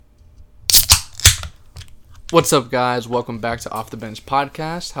What's up, guys? Welcome back to Off the Bench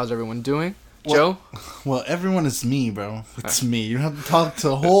Podcast. How's everyone doing? Joe? Well, everyone is me, bro. It's me. You don't have to talk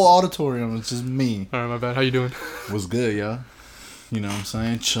to a whole auditorium. It's just me. All right, my bad. How you doing? What's good, yo? You know what I'm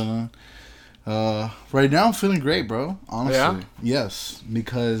saying? Chilling. Right now, I'm feeling great, bro. Honestly. Yeah? Yes.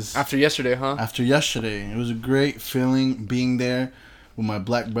 Because... After yesterday, huh? After yesterday. It was a great feeling being there with my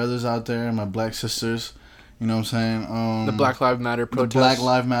black brothers out there and my black sisters. You know what I'm saying? The Black Lives Matter protest. The Black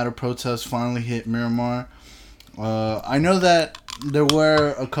Lives Matter protest finally hit Miramar. I know that there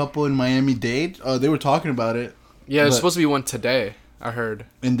were a couple in Miami-Dade. They were talking about it. Yeah, there's supposed to be one today, I heard.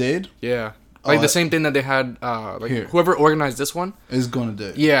 In Dade? Yeah. Like the same thing that they had, here. Whoever organized this one. Is going to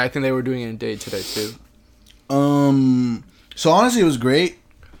Dade. Yeah, I think they were doing it in Dade today, too. So honestly, it was great.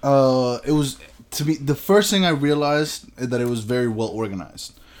 It was, to me, the first thing I realized is that it was very well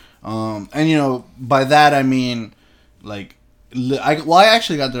organized. And you know, by that I mean, like, I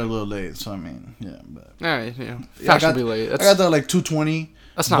actually got there a little late, so I mean, yeah, but fashionably late. I got there like 2:20.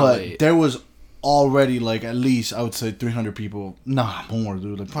 That's not late. There was already like at least I would say 300 people. Nah, more,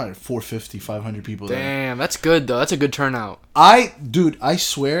 dude. Like probably 450, 500 people. Damn, that's good though. That's a good turnout. I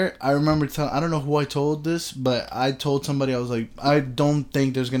swear, I remember I don't know who I told this, but I told somebody, I was like, I don't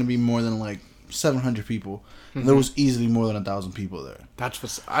think there's gonna be more than like 700 people. Mm-hmm. There was easily more than 1,000 people there. That's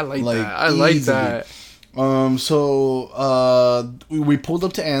what I like. That I like that. So we pulled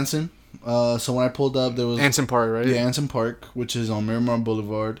up to Anson. So when I pulled up, there was Anson Park, right? Yeah, Anson Park, which is on Miramar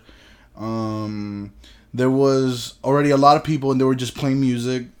Boulevard. There was already a lot of people, and they were just playing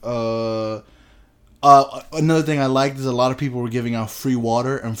music. Another thing I liked is a lot of people were giving out free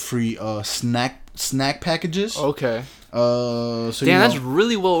water and free snack packages. Okay. So damn, that's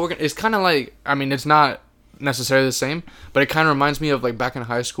really well organized. It's kind of like, I mean, it's not necessarily the same, but it kind of reminds me of like back in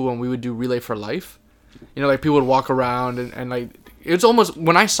high school when we would do Relay for Life. You know, like people would walk around and like, it's almost,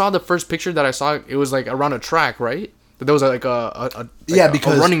 when I saw the first picture that I saw, it was like around a track, right? There was like a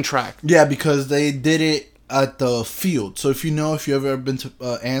running track. Yeah, because they did it at the field. So if you've ever been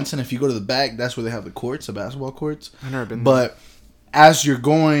to Anson, if you go to the back, that's where they have the courts, the basketball courts. I've never been there. But as you're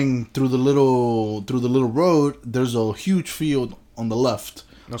going through the little road, there's a huge field on the left.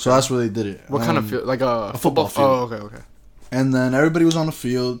 Okay. So that's where they did it. What kind of field? Like a football field. Oh, okay. And then everybody was on the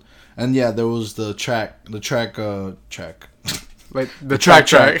field, and yeah, there was the track. Like the track.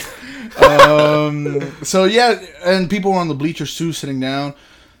 So yeah, and people were on the bleachers too, sitting down.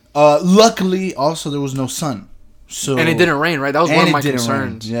 Luckily, also there was no sun. So and it didn't rain, right? That was one of my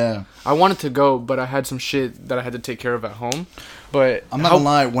concerns. Rain. Yeah, I wanted to go, but I had some shit that I had to take care of at home. But I'm not gonna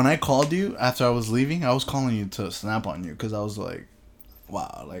lie, when I called you after I was leaving, I was calling you to snap on you because I was like,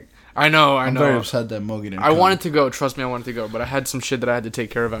 wow, like I know. I'm very upset that Mogi didn't come. Wanted to go. Trust me, I wanted to go, but I had some shit that I had to take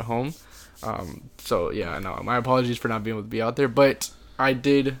care of at home. So yeah, no, my apologies for not being able to be out there, but I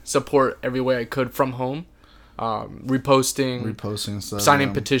did support every way I could from home, reposting stuff,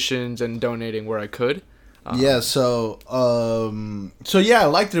 signing petitions, and donating where I could. So yeah, I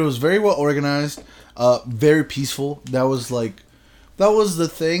liked it. It was very well organized, very peaceful. That was the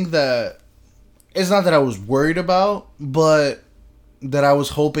thing that it's not that I was worried about, but that I was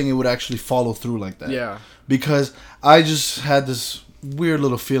hoping it would actually follow through like that. Yeah, because I just had this weird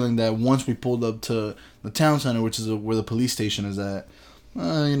little feeling that once we pulled up to the town center, which is where the police station is at,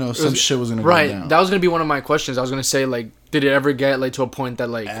 some shit was gonna go down. Right, that was gonna be one of my questions. I was gonna say, like, did it ever get like to a point that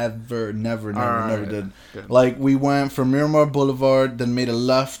like never did. Good. Like we went from Miramar Boulevard, then made a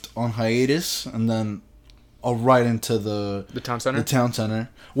left on Hiatus, and then right into the town center. The town center.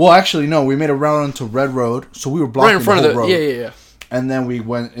 Well, actually, no, we made a route onto Red Road, so we were blocking right in front the of whole road. Yeah. And then we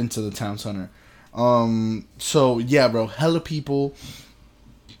went into the town center. So yeah, bro, hella people.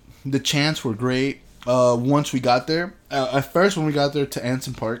 The chants were great. Once we got there, at first when we got there to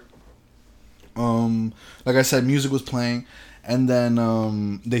Anson Park, like I said, music was playing, and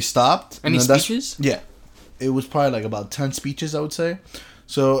then they stopped. Any speeches? Yeah, it was probably like about 10 speeches, I would say.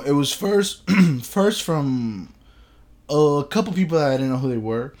 So it was first from a couple people that I didn't know who they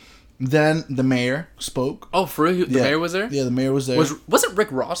were. Then the mayor spoke. Oh, for real? The mayor was there? Yeah, the mayor was there. Wasn't Rick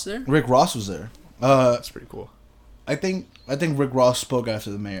Ross there? Rick Ross was there. That's pretty cool. I think Rick Ross spoke after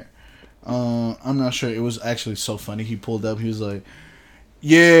the mayor. I'm not sure. It was actually so funny. He pulled up. He was like,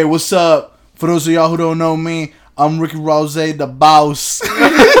 "Yeah, what's up? For those of y'all who don't know me, I'm Ricky Rose, the boss."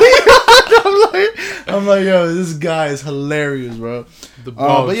 I'm like, yo, this guy is hilarious, bro. The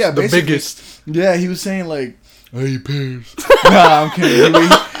boss, but yeah, the biggest. Yeah, he was saying like, "Hey, Pierce." Nah, I'm kidding.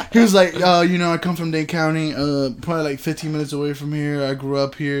 He was like, I come from Dane County, probably like 15 minutes away from here. I grew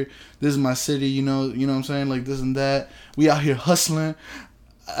up here. This is my city, you know what I'm saying? Like this and that. We out here hustling.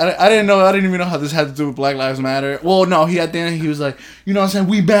 I didn't know. I didn't even know how this had to do with Black Lives Matter. Well, no, he at the end he was like, you know what I'm saying?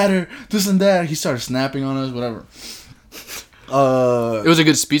 We matter, this and that. He started snapping on us, whatever. It was a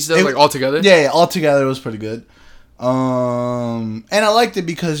good speech though, like all together. Yeah, all together it was pretty good. And I liked it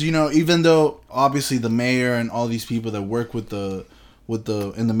because, you know, even though obviously the mayor and all these people that work with the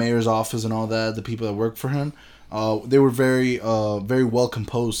in the mayor's office and all that, the people that work for him, they were very well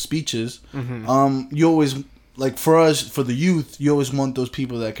composed speeches. Mm-hmm. You always, like, for us, for the youth, you always want those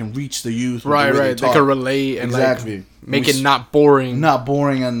people that can reach the youth. Right. They can relate and exactly like make it not boring. Not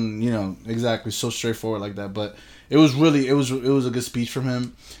boring and, you know, exactly, so straightforward like that. But it was a good speech from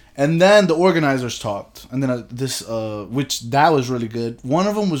him. And then the organizers talked. And then which that was really good. One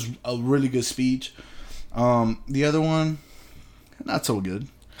of them was a really good speech. The other one, not so good.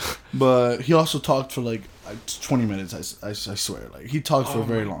 But he also talked for like 20 minutes, I swear. Like, he talked for a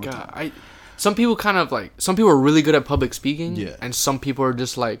very long time. Some people are really good at public speaking. Yeah. And some people are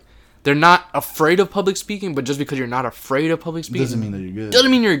just like, they're not afraid of public speaking, but just because you're not afraid of public speaking doesn't mean that you're good.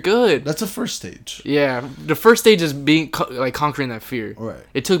 Doesn't mean you're good. That's the first stage. Yeah. The first stage is being conquering that fear. Right.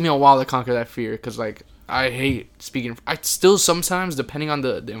 It took me a while to conquer that fear because, like, I hate speaking. I still sometimes, depending on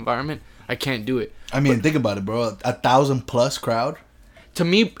the environment, I can't do it. I mean, think about it, bro. 1,000+ crowd. To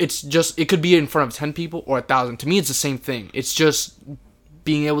me, it's just, it could be in front of 10 people or 1,000. To me, it's the same thing. It's just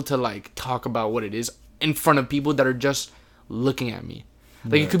being able to, like, talk about what it is in front of people that are just looking at me.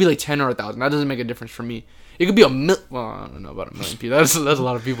 Like, right. It could be like 10 or 1,000. That doesn't make a difference for me. It could be well, I don't know about 1 million people. That's a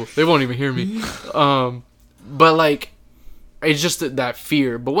lot of people. They won't even hear me. But, like, it's just that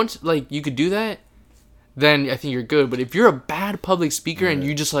fear. But once, like, you could do that, then I think you're good. But if you're a bad public speaker and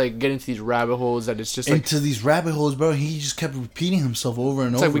you just, like, get into these rabbit holes that it's just, like... Into these rabbit holes, bro. He just kept repeating himself over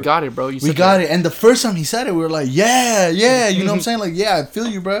and over. It's like, we got it, bro. We got it. And the first time he said it, we were like, yeah. You know what I'm saying? Like, yeah, I feel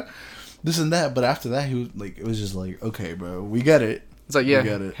you, bro. This and that. But after that, he was like, it was just like, okay, bro, we get it. It's like, yeah,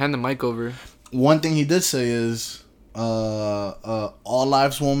 hand the mic over. One thing he did say is, all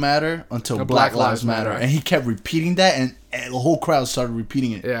lives won't matter until Black Lives Matter. And he kept repeating that, and the whole crowd started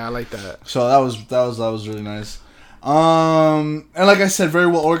repeating it. Yeah, I like that. So that was really nice. And like I said, very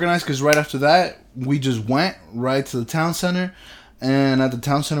well organized, because right after that, we just went right to the town center. And at the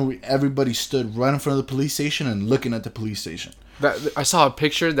town center, everybody stood right in front of the police station and looking at the police station. I saw a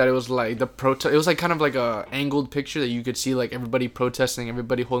picture that it was like the protest. It was like kind of like a angled picture that you could see like everybody protesting,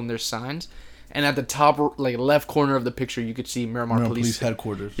 everybody holding their signs, and at the top like left corner of the picture you could see Miramar Police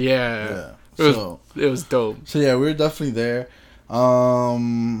headquarters. Yeah. It was dope. So yeah, we were definitely there.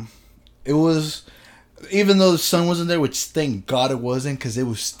 It was, even though the sun wasn't there, which thank God it wasn't, because it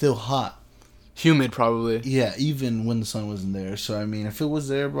was still hot. Humid probably. Yeah, even when the sun wasn't there. So I mean, if it was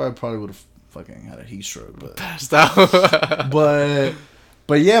there, bro, I probably would have fucking had a heat stroke, but passed out. but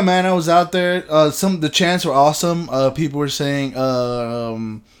yeah, man, I was out there. The chants were awesome. People were saying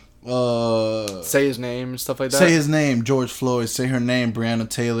say his name and stuff like that. Say his name, George Floyd. Say her name, Breonna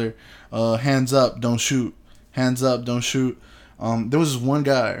Taylor. Hands up, don't shoot. Hands up, don't shoot. There was this one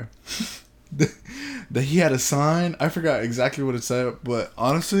guy that he had a sign. I forgot exactly what it said, but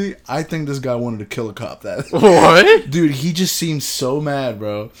honestly, I think this guy wanted to kill a cop. What? Dude, he just seemed so mad,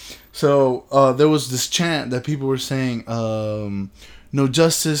 bro. So there was this chant that people were saying, no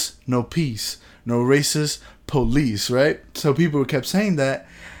justice, no peace, no racist police, right? So people kept saying that,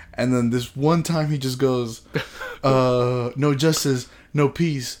 and then this one time he just goes, no justice, no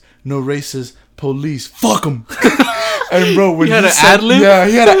peace, no racist police, fuck them. And bro, when he had an ad-lib? Yeah,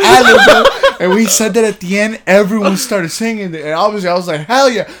 he had an ad-lib, bro. And when he said that at the end, everyone started singing it. And obviously I was like, hell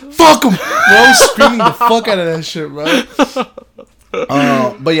yeah, fuck them. I was screaming the fuck out of that shit, bro.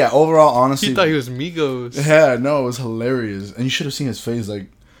 But yeah, overall, honestly, he thought he was Migos. Yeah, no, it was hilarious, and you should have seen his face. Like,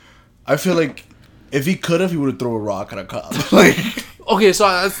 I feel like if he could have, he would have thrown a rock at a cop. Like, okay,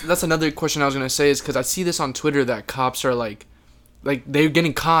 so that's another question I was gonna say is because I see this on Twitter that cops are like they're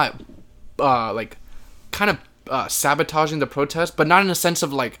getting caught, like, kind of sabotaging the protest, but not in the sense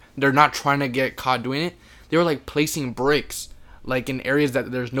of like they're not trying to get caught doing it. They were like placing bricks. Like in areas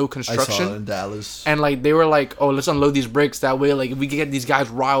that there's no construction. I saw it in Dallas. And like they were like, oh, let's unload these bricks. That way, like if we can get these guys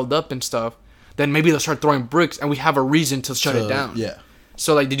riled up and stuff, then maybe they'll start throwing bricks and we have a reason to shut it down. Yeah.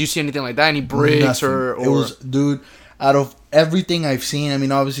 So like, did you see anything like that? Any bricks? Nothing. or it was, dude, out of everything I've seen, I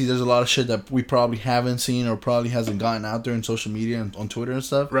mean, obviously there's a lot of shit that we probably haven't seen or probably hasn't gotten out there in social media and on Twitter and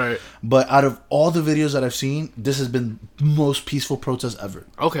stuff. Right. But out of all the videos that I've seen, this has been the most peaceful protest ever.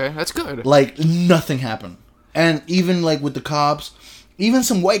 Okay, that's good. Like, nothing happened. And even like with the cops, even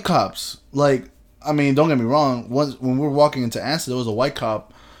some white cops, like, I mean, don't get me wrong. Once when we were walking into Ansel, there was a white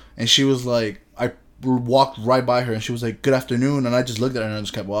cop, and she was like, I walked right by her, and she was like, "Good afternoon," and I just looked at her and I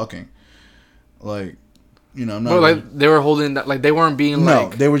just kept walking. Like, You know, But like they were holding that, like they weren't being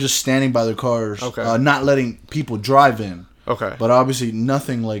like. No, they were just standing by their cars, Okay. not letting people drive in. Okay. But obviously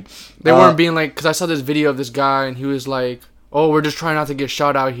nothing like. They weren't being like, because I saw this video of this guy and he was like, "Oh, we're just trying not to get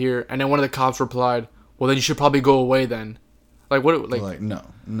shot out here," and then one of the cops replied, "Well, then you should probably go away then." Like what? Like no,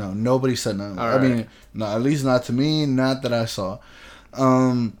 nobody said nothing. All I mean, no, at least not to me, not that I saw.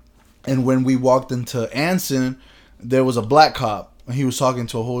 And when we walked into Anson, there was a black cop. He was talking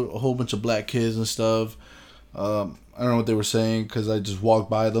to a whole bunch of black kids and stuff. I don't know what they were saying because I just walked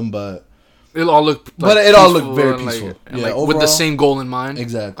by them, but it all looked. But it all looked very peaceful. Like, overall, with the same goal in mind.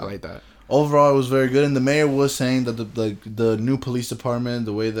 Exactly. I like that. Overall, it was very good, and the mayor was saying that the new police department,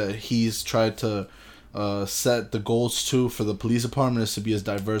 the way that he's tried to set the goals for the police department is to be as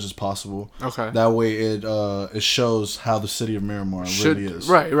diverse as possible. Okay. That way, it shows how the city of Miramar really is.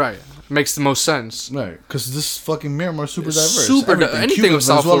 Right. Makes the most sense. Right, because this fucking Miramar is super diverse. Anything Cubans, with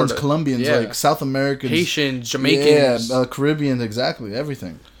South Florida, Colombians, like South Americans, Haitians, Jamaicans, Caribbeans, exactly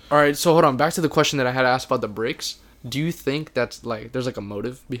everything. All right, so hold on. Back to the question that I had asked about the bricks. Do you think that's like there's like a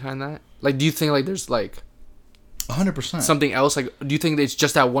motive behind that? Like, do you think like there's like 100% something else? Like, do you think it's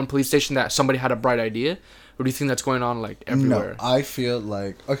just that one police station that somebody had a bright idea, or do you think that's going on like everywhere? No, I feel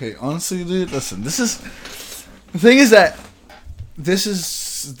like honestly, dude. Listen, the thing is that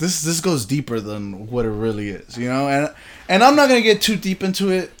this goes deeper than what it really is, you know. And I'm not gonna get too deep into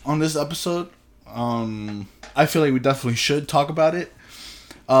it on this episode. I feel like we definitely should talk about it.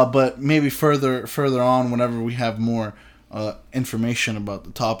 But maybe further on, whenever we have more information about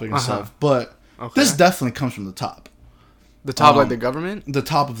the topic and stuff. But this definitely comes from the top. The top, like the government? The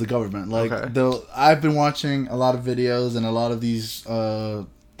top of the government. Like, I've been watching a lot of videos, and a lot of these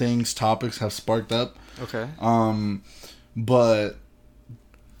topics have sparked up. Okay. But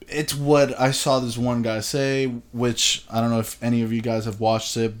it's what I saw this one guy say, which I don't know if any of you guys have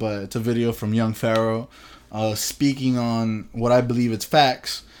watched it, but it's a video from Young Pharaoh. Speaking on what I believe it's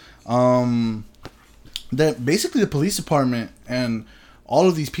facts, that basically the police department and all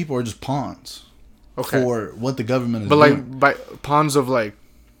of these people are just pawns for what the government is doing. But like by pawns of like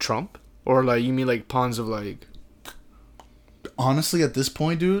Trump, or like you mean like pawns of like? Honestly, at this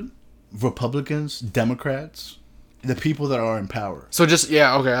point, dude, Republicans, Democrats, the people that are in power. So just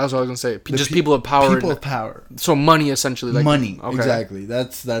that's what I was gonna say. Just people of power. People of power. So money, essentially, like money. Okay. Exactly.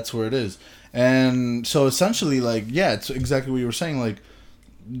 That's where it is. And so essentially, like, it's exactly what you were saying. Like,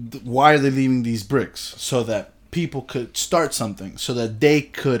 why are they leaving these bricks? So that people could start something, so that they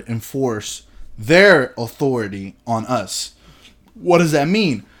could enforce their authority on us. What does that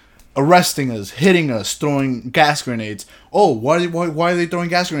mean? Arresting us, hitting us, throwing gas grenades. Oh, why are they throwing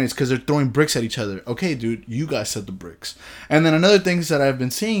gas grenades? Because they're throwing bricks at each other. Okay, dude, you guys set the bricks. And then another thing that I've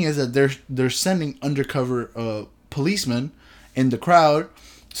been seeing is that they're sending undercover policemen in the crowd,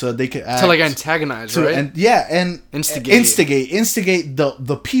 so they could act, to like antagonize, right? And instigate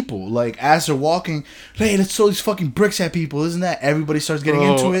the people. Like, as they're walking, hey, let's throw these fucking bricks at people. Isn't that? Everybody starts getting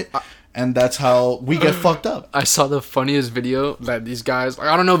into it, and that's how we get fucked up. I saw the funniest video that these guys. Like,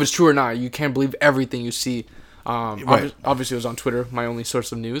 I don't know if it's true or not. You can't believe everything you see. Obviously, it was on Twitter, my only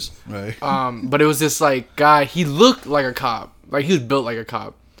source of news. Right. But it was this like guy. He looked like a cop. Like, he was built like a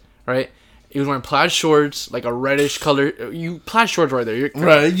cop, right? He was wearing plaid shorts, like a reddish color. Plaid shorts right there.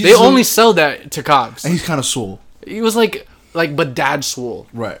 They only sell that to cops. And he's kind of swole. He was like, but dad swole.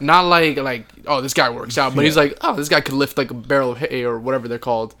 Right. Not like, oh, this guy works out. But he's like, oh, this guy could lift like a barrel of hay or whatever they're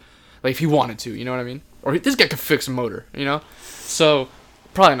called. Like, if he wanted to, you know what I mean? Or this guy could fix a motor, you know? So,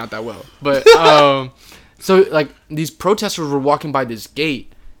 probably not that well. But, so, like, these protesters were walking by this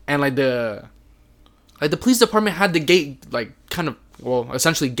gate. And, like, the police department had the gate, like, kind of,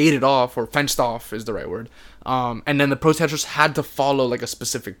 essentially gated off, or fenced off is the right word. And then the protesters had to follow, like, a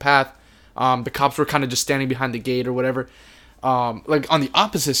specific path. The cops were kind of just standing behind the gate or whatever. Like, on the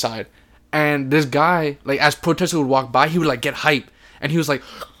opposite side. And this guy, like, as protesters would walk by, he would, like, get hype. And he was like,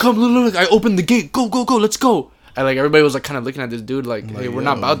 come, look, I opened the gate. Go, let's go. And, like, everybody was, like, kind of looking at this dude like, hey, we're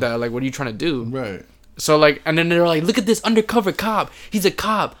not about that. Like, what are you trying to do? Right. So, like, and then they're like, look at this undercover cop. He's a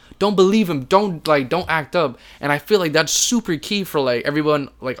cop. Don't believe him. Don't act up. And I feel like that's super key for, like, everyone,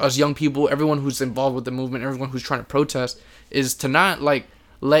 like, us young people, everyone who's involved with the movement, everyone who's trying to protest, is to not, like,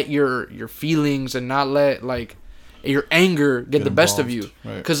 let your feelings and not let, like, your anger get the best of you.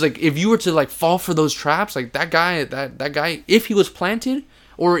 Because, like, if you were to, like, fall for those traps, like, that guy, if he was planted,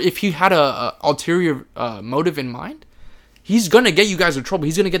 or if he had a ulterior motive in mind, he's gonna get you guys in trouble.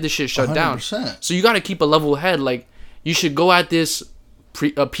 He's gonna get this shit shut 100%. Down. So you gotta keep a level head. Like, you should go at this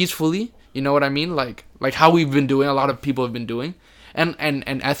peacefully. You know what I mean? Like how we've been doing. A lot of people have been doing, and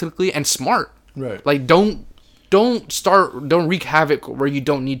ethically and smart. Right. Like, don't wreak havoc where you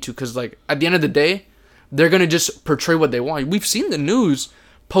don't need to. Because, like, at the end of the day, they're gonna just portray what they want. We've seen the news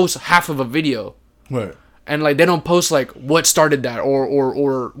post half of a video, right? And like they don't post like what started that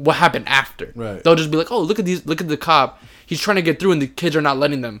or what happened after. Right. They'll just be like, oh, look at the cop. He's trying to get through and the kids are not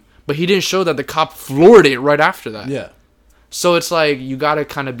letting them. But he didn't show that the cop floored it right after that. Yeah. So it's like you gotta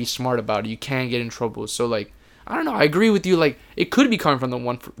kind of be smart about it. You can't get in trouble. So like I don't know. I agree with you. Like it could be coming from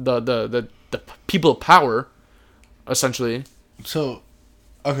the people of power, essentially. So,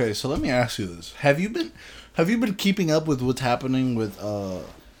 okay. So let me ask you this: Have you been keeping up with what's happening with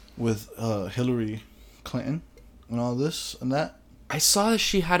Hillary Clinton and all this and that? I saw that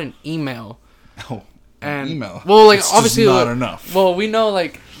she had an email. Oh, and email. Well, like it's obviously just not enough. Well, we know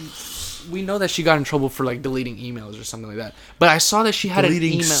that she got in trouble for like deleting emails or something like that. But I saw that she had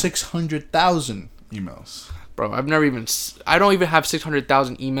deleting an email. 600,000 emails. Bro, I don't even have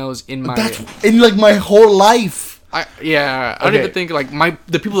 600,000 emails in my. That's in like my whole life. I don't even think like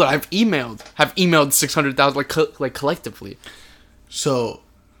the people that I've emailed have emailed 600,000 like collectively. So,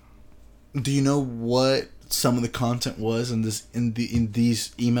 do you know what some of the content was in these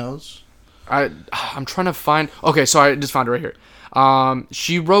emails? I'm trying to find. Okay, so I just found it right here.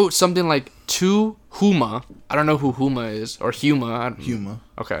 She wrote something like to Huma. I don't know who Huma is or Huma. Huma.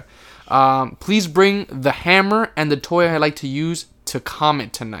 Okay. Please bring the hammer and the toy I like to use to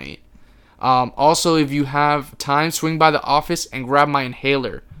comment tonight. Also, if you have time, swing by the office and grab my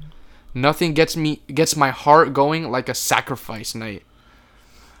inhaler. Nothing gets my heart going like a sacrifice night.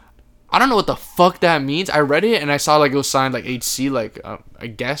 I don't know what the fuck that means. I read it and I saw like it was signed like HC. Like I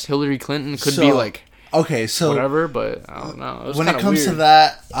guess Hillary Clinton could be like whatever, but I don't know. When it comes to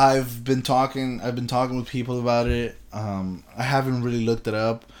that, I've been talking with people about it. I haven't really looked it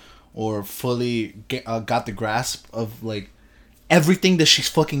up or fully got the grasp of like everything that she's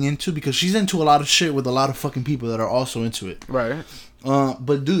fucking into, because she's into a lot of shit with a lot of fucking people that are also into it. Right.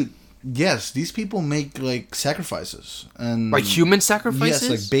 But dude, yes, these people make like sacrifices and like human sacrifices.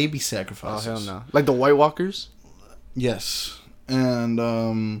 Yes, like baby sacrifices. Oh hell no! Like the White Walkers. Yes, and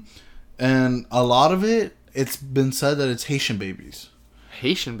a lot of it's been said that it's Haitian babies.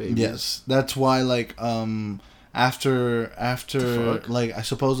 Haitian babies. Yes, that's why like after like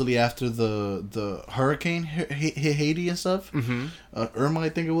supposedly after the hurricane hit Haiti and stuff, Irma I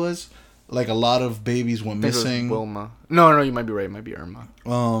think it was. Like a lot of babies went missing. Wilma. No, you might be right. It might be Irma.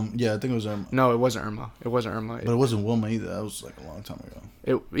 Yeah, I think it was Irma. No, it wasn't Irma. But it wasn't Wilma either. That was like a long time ago.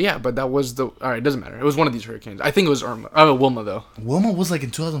 But that was the. All right, it doesn't matter. It was one of these hurricanes. I think it was Irma. Oh, Wilma though. Wilma was like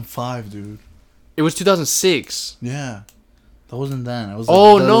in 2005, dude. It was 2006. Yeah, that wasn't then. It was.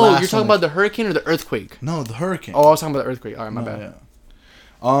 Like no, you're talking about the hurricane or the earthquake? No, the hurricane. Oh, I was talking about the earthquake. All right, my bad.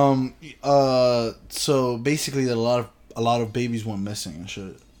 Yeah. So basically, that a lot of babies went missing and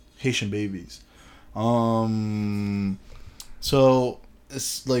shit. Haitian babies. So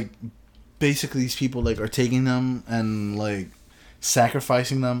it's like basically these people like are taking them and like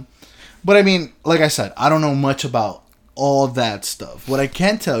sacrificing them. But I mean, like I said, I don't know much about all that stuff. What I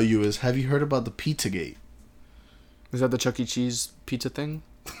can tell you is, have you heard about the Pizzagate? Is that the Chuck E. Cheese pizza thing?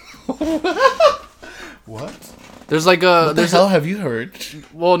 What? There's like a. What the hell have you heard?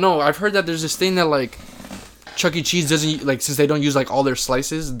 Well, no, I've heard that there's this thing that like Chuck E. Cheese doesn't like, since they don't use like all their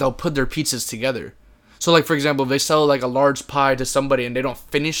slices, they'll put their pizzas together. So like for example, if they sell like a large pie to somebody and they don't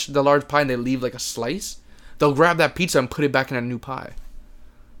finish the large pie and they leave like a slice, they'll grab that pizza and put it back in a new pie.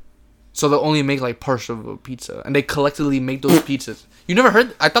 So they'll only make like partial of a pizza, and they collectively make those pizzas. You never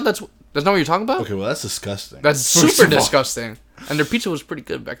heard? I thought that's not what you're talking about. Okay, well that's disgusting. That's super disgusting. And their pizza was pretty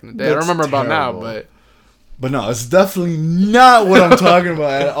good back in the day. I don't remember about now, but no, it's definitely not what I'm talking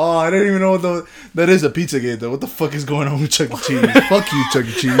about at all. I don't even know what that is a Pizzagate though. What the fuck is going on with Chuck E. Cheese? Fuck you, Chuck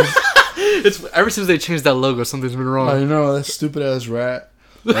E. Cheese. It's ever since they changed that logo, something's been wrong. I know, that stupid ass rat.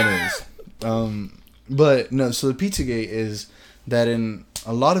 Anyways, but no. So the Pizzagate is that in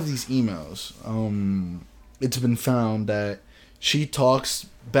a lot of these emails, it's been found that she talks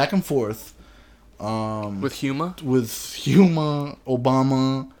back and forth. With Huma,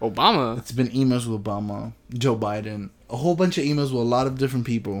 Obama. It's been emails with Obama, Joe Biden, a whole bunch of emails with a lot of different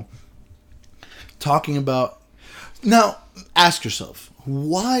people talking about. Now, ask yourself,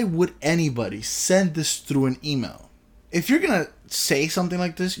 why would anybody send this through an email? If you're gonna say something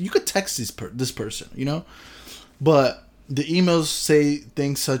like this, you could text this person, you know. But the emails say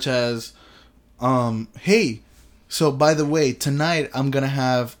things such as, "Hey. So, by the way, tonight I'm going to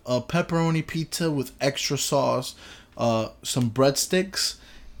have a pepperoni pizza with extra sauce, some breadsticks,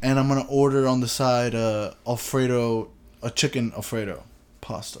 and I'm going to order on the side a chicken Alfredo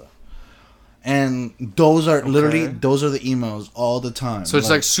pasta." And those are literally the emails all the time. So it's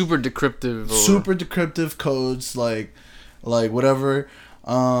like super decryptive. Super decryptive codes, like whatever.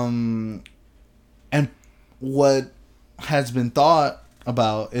 And what has been thought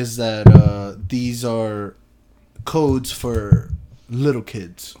about is that these are codes for little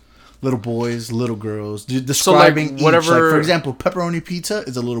kids, little boys, little girls, describing so whatever. Each. Like, for example, pepperoni pizza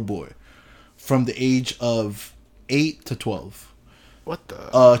is a little boy from the age of 8 to 12. What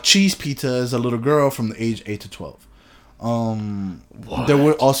the? Cheese pizza is a little girl from the age 8 to 12. What? There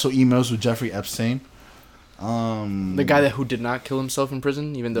were also emails with Jeffrey Epstein. The guy who did not kill himself in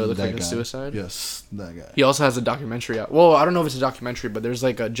prison, even though it looked like a suicide. Yes, that guy. He also has a documentary out. Well, I don't know if it's a documentary, but there's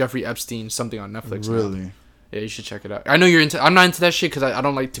like a Jeffrey Epstein something on Netflix. Really? Now. Yeah, you should check it out. I know you're into. I'm not into that shit because I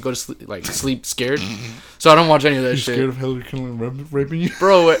don't like to go to sleep scared, so I don't watch any of that shit. Scared of Hillary Clinton raping you,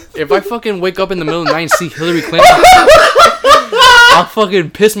 bro? If I fucking wake up in the middle of the night and see Hillary Clinton, I'll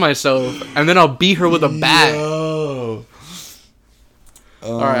fucking piss myself, and then I'll beat her with a bat. Yo.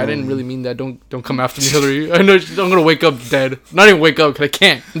 All right, I didn't really mean that. Don't come after me, Hillary. I know I'm gonna wake up dead. Not even wake up because I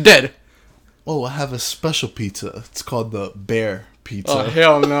can't. I'm dead. Oh, I have a special pizza. It's called the Bear Pizza. Oh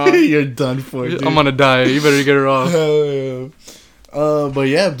hell no! You're done for, dude. I'm gonna die. You better get her off. Hell yeah. But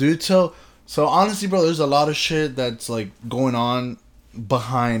yeah, dude. So honestly, bro, there's a lot of shit that's like going on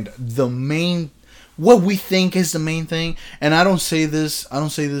behind the main, what we think is the main thing. And I don't say this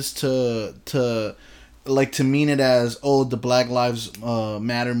to like to mean it as, oh, the Black Lives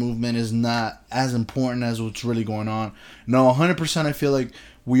Matter movement is not as important as what's really going on. No, 100%. I feel like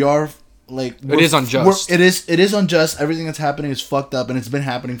we are. Like, it is unjust. It is unjust. Everything that's happening is fucked up, and it's been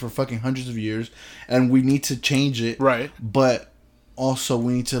happening for fucking hundreds of years, and we need to change it. Right. But also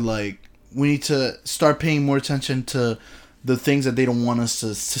we need to start paying more attention to the things that they don't want us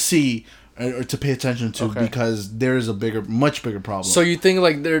to see or to pay attention to, because there is a much bigger problem. So you think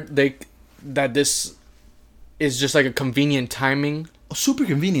like that this is just like a convenient timing? Super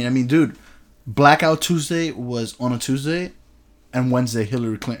convenient. I mean, dude, Blackout Tuesday was on a Tuesday. And Wednesday,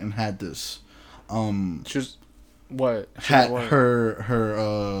 Hillary Clinton had this. She was what?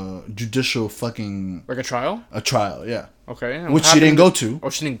 Her judicial fucking, like a trial. A trial, yeah. Okay. Which she didn't go to. Oh,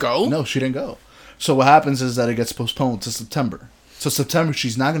 she didn't go? No, she didn't go. So what happens is that it gets postponed to September. So September,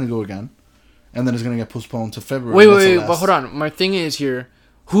 she's not going to go again, and then it's going to get postponed to February. Wait, but hold on. My thing is here: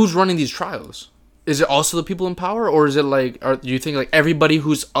 who's running these trials? Is it also the people in power, or is it like? Do you think like everybody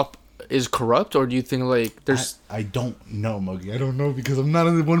who's up is corrupt, or do you think like there's? I don't know, Muggy. I don't know because I'm not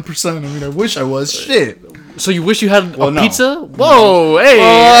in the 1%. I mean, I wish I was. Shit. So you wish you had a no. pizza? Whoa,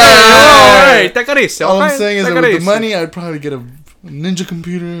 hey, te acaricio. All I'm saying is that with the money, I'd probably get a ninja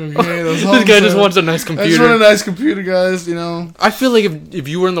computer. Okay, that's all this guy just wants a nice computer. I just want a nice computer, guys. You know. I feel like if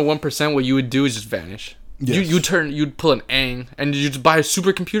you were in the 1%, what you would do is just vanish. Yes. You'd pull an Aang and you just buy a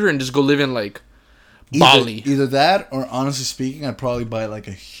supercomputer and just go live in like Bali. Either that, or honestly speaking, I'd probably buy like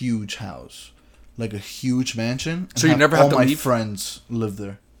a huge house, like a huge mansion. So you never have to leave? All my friends live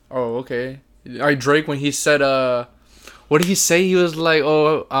there. Oh, okay. Drake, when he said, what did he say? He was like,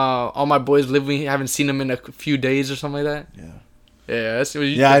 all my boys live. We haven't seen them in a few days or something like that. Yeah. Yeah, that's what you.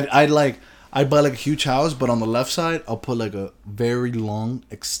 Yeah, I'd buy like a huge house, but on the left side, I'll put like a very long,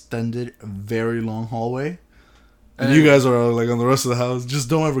 extended, very long hallway. And you guys are like on the rest of the house. Just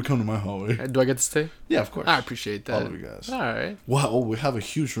don't ever come to my hallway. Do I get to stay? Yeah, of course. I appreciate that. All of you guys. All right. Wow, oh, we have a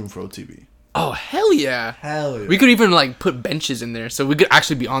huge room for OTV. Oh, hell yeah. Hell yeah. We could even like put benches in there so we could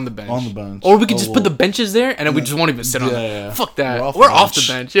actually be on the bench. On the bench. Or we could just put the benches there and then we just won't even sit on them. Yeah. Fuck that. We're off the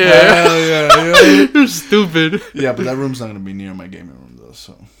bench. Yeah. Hell yeah. You're stupid. Yeah, but that room's not going to be near my gaming room though,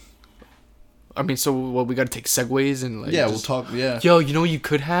 so. I mean, so what, we got to take segways and like. Yeah, we'll talk, yeah. Yo, you know what you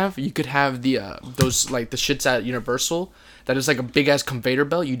could have? You could have the, those, like the shits at Universal that is like a big ass conveyor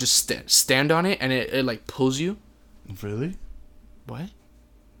belt. You just stand on it and it like pulls you. Really? What?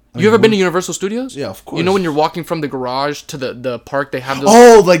 You ever been to Universal Studios? Yeah, of course. You know when you're walking from the garage to the park, they have those.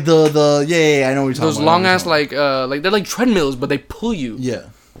 Oh, like the yeah, I know what you're talking about. Those long ass like they're like treadmills, but they pull you. Yeah.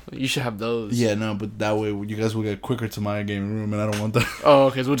 You should have those. Yeah, no, but that way you guys will get quicker to my gaming room, and I don't want that. Oh,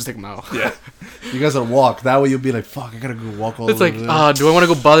 okay, so we'll just take them out. Yeah. You guys will walk. That way you'll be like, fuck, I gotta go walk all the way. It's like, do I want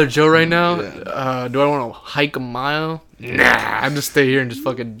to go bother Joe right now? Yeah. Do I want to hike a mile? Nah, I'm just stay here and just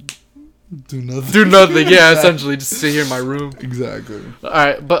fucking do nothing. Do nothing. Yeah, essentially, just sit here in my room. Exactly. All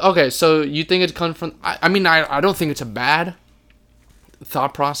right, but okay, so you think it comes from? I mean, I don't think it's a bad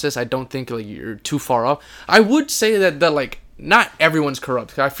thought process. I don't think like you're too far off. I would say that like not everyone's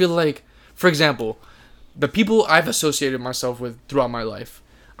corrupt. I feel like, for example, the people I've associated myself with throughout my life,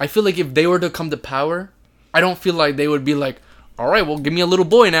 I feel like if they were to come to power, I don't feel like they would be like, all right, well, give me a little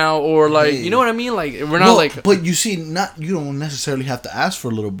boy now, or like, you know what I mean? Like, we're not like. But you see, you don't necessarily have to ask for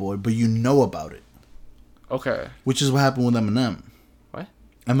a little boy, but you know about it. Okay. Which is what happened with Eminem. What?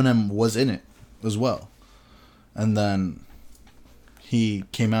 Eminem was in it as well, and then he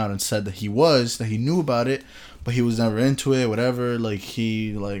came out and said that he knew about it, but he was never into it, whatever. Like,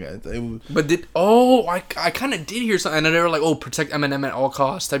 I kind of did hear something, and they were like, oh, protect Eminem at all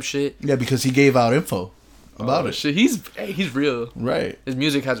costs type shit. Yeah, because he gave out info about it. Shit, he's real. Right. His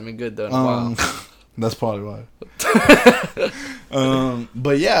music hasn't been good, though, in a while. That's probably why.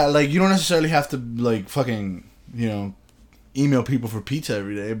 But yeah, like, you don't necessarily have to, like, fucking, email people for pizza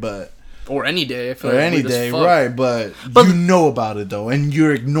every day, but... Or any day. I feel or like any day, right. But you know about it, though, and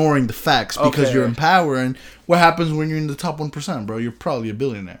you're ignoring the facts because you're in power, and what happens when you're in the top 1%, bro? You're probably a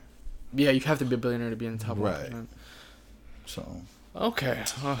billionaire. Yeah, you have to be a billionaire to be in the top 1%. Right. So... Okay.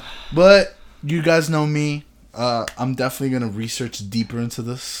 But, you guys know me. I'm definitely going to research deeper into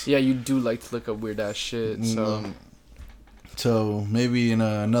this. Yeah, you do like to look up weird-ass shit, so... So, maybe in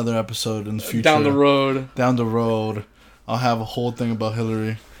another episode in the future... Down the road, I'll have a whole thing about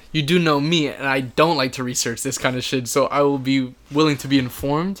Hillary. You do know me, and I don't like to research this kind of shit, so I will be willing to be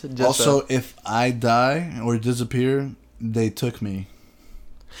informed. Also, if I die or disappear, they took me.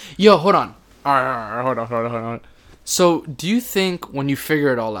 Yo, hold on. Alright, hold on. So, do you think when you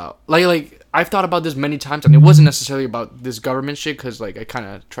figure it all out... Like I've thought about this many times, and it wasn't necessarily about this government shit, because, like, I kind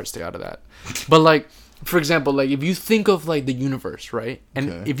of try to stay out of that. But, like, for example, like, if you think of, like, the universe, right?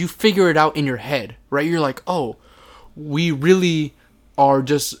 And if you figure it out in your head, right? You're like, oh, we really... are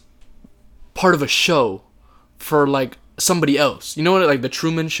just part of a show for, like, somebody else. You know what, like, the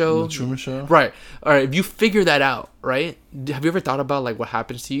Truman Show? The Truman Show? Right. All right, if you figure that out, right? Have you ever thought about, like, what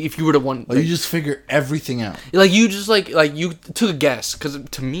happens to you if you were the one... Like, you just figure everything out. Like, you just, like you took a guess. Because,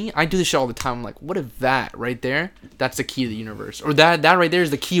 to me, I do this shit all the time. I'm like, what if that right there, that's the key to the universe? Or that right there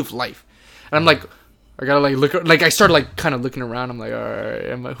is the key of life. And I'm like... I gotta, like, look... Like, I started, like, kind of looking around. I'm like,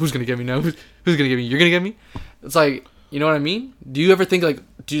 alright, who's gonna get me now? Who's gonna get me? You're gonna get me? It's like... You know what I mean? Do you ever think, like,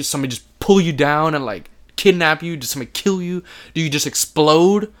 do somebody just pull you down and, like, kidnap you? Does somebody kill you? Do you just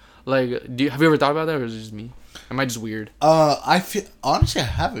explode? Like, have you ever thought about that, or is it just me? Am I just weird? Honestly, I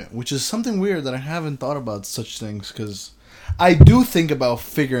haven't, which is something weird that I haven't thought about such things, because I do think about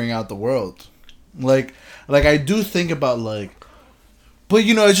figuring out the world. Like, I do think about, like... But,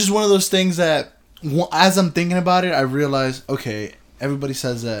 it's just one of those things that, as I'm thinking about it, I realize, okay, everybody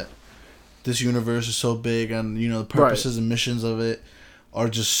says that this universe is so big, and the purposes and missions of it are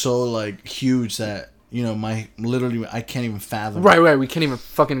just so, like, huge that I can't even fathom. Right. We can't even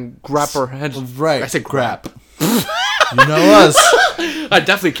fucking grab our heads. Right. I said grab. You know us. I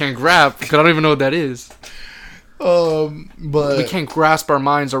definitely can't grab because I don't even know what that is. But we can't grasp our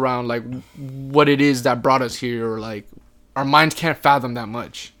minds around, like, what it is that brought us here, or, like, our minds can't fathom that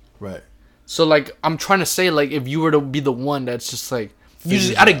much. Right. So, like, I'm trying to say, like, if you were to be the one that's just like. You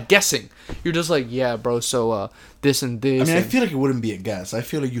just out of guessing. You're just like, yeah, bro, so this and this. I mean, I feel like it wouldn't be a guess. I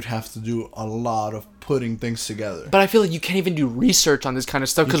feel like you'd have to do a lot of putting things together. But I feel like you can't even do research on this kind of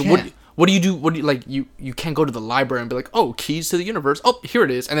stuff. Because what do you do? What do you, like, you can't go to the library and be like, oh, keys to the universe. Oh, here it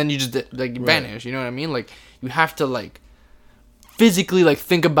is. And then you just, like, vanish. You know what I mean? Like, you have to, like, physically, like,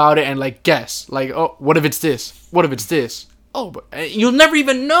 think about it and, like, guess. Like, oh, what if it's this? What if it's this? Oh, but you'll never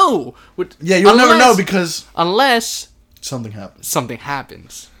even know. You'll never know because... Unless... Something happens. Something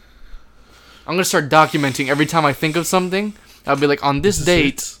happens. I'm going to start documenting every time I think of something. I'll be like, on this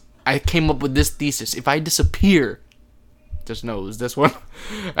date, I came up with this thesis. If I disappear, just know it was this one.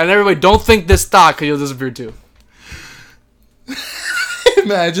 And everybody, don't think this thought, because you'll disappear too.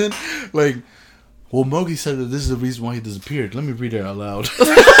 Imagine, like, well, Mogi said that this is the reason why he disappeared. Let me read it out loud.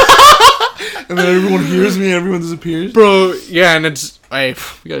 And then everyone hears me, everyone disappears. Bro, yeah, and it's, hey,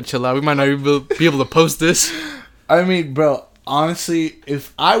 we got to chill out. We might not even be able to post this. I mean, bro, honestly,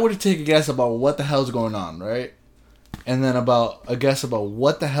 if I were to take a guess about what the hell's going on, right? And then a guess about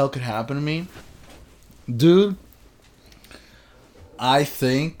what the hell could happen to me. Dude, I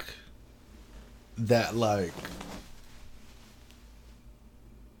think that, like,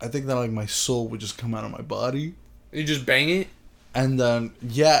 my soul would just come out of my body. You just bang it? And then,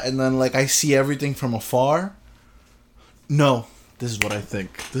 like, I see everything from afar. No, this is what I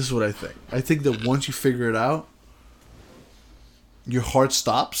think. I think that once you figure it out, your heart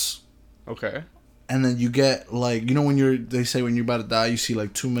stops. Okay. And then you get, like, when they say when you're about to die, you see,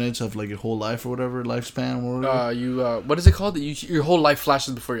 like, 2 minutes of, like, your whole life or whatever, lifespan or whatever. What is it called? Your whole life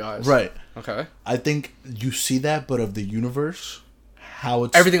flashes before your eyes. Right. Okay. I think you see that, but of the universe, how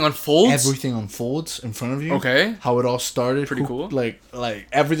it's... Everything unfolds? Everything unfolds in front of you. Okay. How it all started. Pretty cool. Like,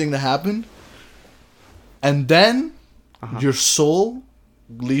 everything that happened. And then, your soul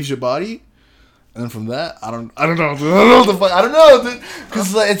leaves your body. And then from that, I don't know,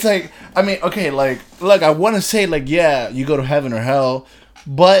 because it's like, I mean, okay, like, look, I want to say, like, yeah, you go to heaven or hell,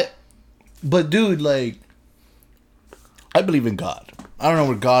 but dude, like, I believe in God. I don't know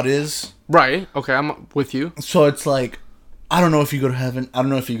where God is. Right. Okay, I'm with you. So it's like, I don't know if you go to heaven. I don't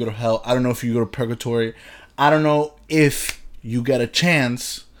know if you go to hell. I don't know if you go to purgatory. I don't know if you get a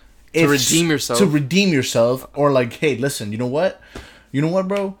chance To redeem yourself. To redeem yourself. Or like, hey, listen, you know what? You know what,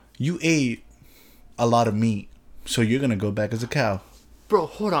 bro? You ate a lot of meat. So you're going to go back as a cow. Bro,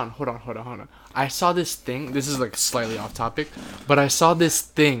 hold on. I saw this thing. This is like slightly off topic. But I saw this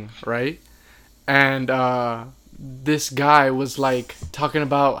thing, right? And this guy was like talking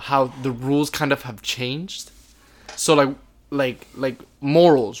about how the rules kind of have changed. So like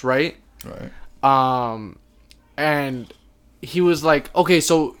morals, right? Right. And he was like, okay,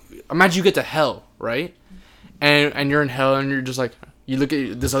 so imagine you get to hell, right? And you're in hell, and you're just like, you look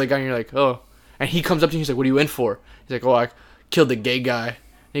at this other guy, and you're like, oh. And he comes up to you, he's like, what are you in for? He's like, oh, I killed the gay guy. And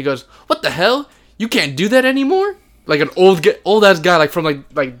he goes, what the hell? You can't do that anymore? Like an old ass guy, like from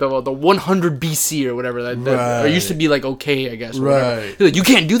like the 100 BC or whatever. That used to be like okay, I guess. Right. He's like, you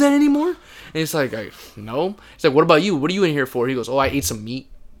can't do that anymore? And it's like, no. He's like, what about you? What are you in here for? He goes, oh, I ate some meat.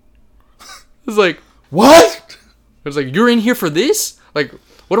 It's like, what? It's like, you're in here for this? Like,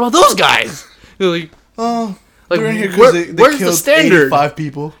 what about those guys? You're like, oh, like, they're in here because they where's killed the standard? 85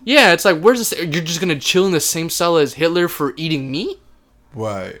 people. Yeah, it's like, where's the you're just gonna chill in the same cell as Hitler for eating meat?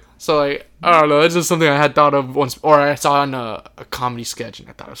 Right. So like, I don't know. It's just something I had thought of once, or I saw on a comedy sketch, and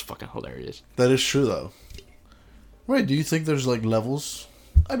I thought it was fucking hilarious. That is true, though. Right? Do you think there's like levels?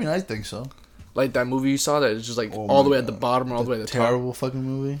 I mean, I think so. Like that movie you saw that is just like all the way at the bottom or all the way at the top. Terrible fucking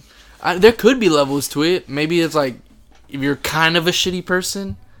movie. There could be levels to it. Maybe it's like if you're kind of a shitty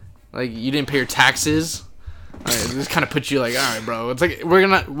person, like you didn't pay your taxes. This kind of puts you like, all right, bro. It's like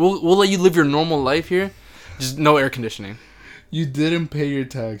we'll let you live your normal life here, just no air conditioning. You didn't pay your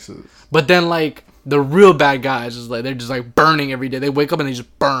taxes. But then like the real bad guys is like they're just like burning every day. They wake up and they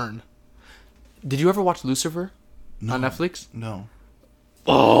just burn. Did you ever watch Lucifer on Netflix? No.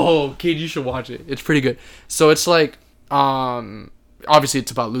 Oh, kid, you should watch it. It's pretty good. So it's like, obviously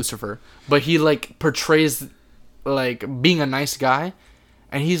it's about Lucifer, but he like portrays like being a nice guy,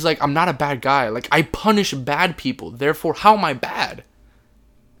 and he's like, I'm not a bad guy. Like I punish bad people. Therefore, how am I bad?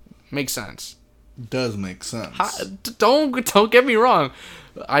 Makes sense. Does make sense. Don't get me wrong.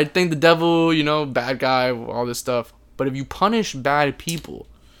 I think the devil, bad guy, all this stuff. But if you punish bad people,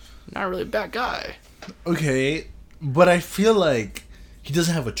 you're not really a bad guy. Okay, but I feel like he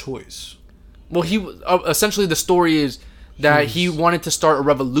doesn't have a choice. Well, he essentially the story is that he wanted to start a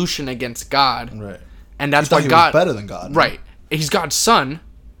revolution against God, right? And that's why God was better than God, right? He's God's son,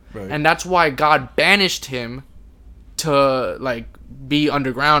 right? And that's why God banished him to like be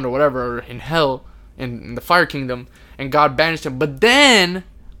underground or whatever, or in hell, in the fire kingdom, and God banished him. But then,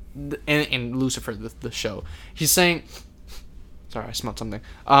 in Lucifer, the show, he's saying. Sorry, I smelled something.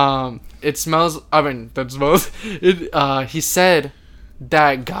 It smells. I mean, that smells. He said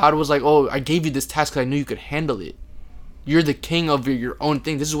that God was like, "Oh, I gave you this task because I knew you could handle it. You're the king of your own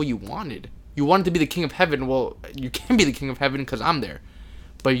thing. This is what you wanted. You wanted to be the king of heaven. Well, you can be the king of heaven because I'm there,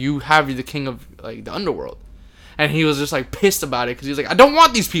 but you have the king of like the underworld." And he was just like pissed about it because he was like, "I don't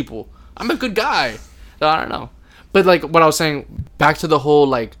want these people. I'm a good guy." So, I don't know, but like what I was saying, back to the whole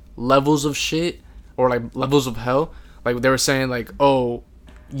like levels of shit or like levels of hell. Like, they were saying, like, oh,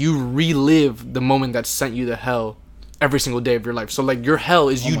 you relive the moment that sent you to hell every single day of your life. So, like, your hell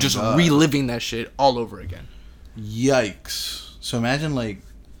is you just reliving that shit all over again. Yikes. So, imagine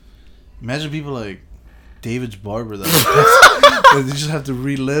people like David's barber that they just have to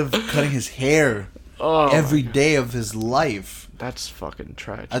relive cutting his hair every day of his life. That's fucking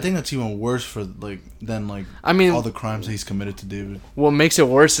tragic. I think that's even worse than all the crimes that he's committed to David. What makes it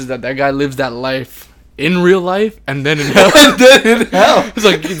worse is that guy lives that life in real life and then in hell. It's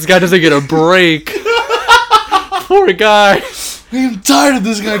like this guy doesn't get a break. Poor guy. I'm tired of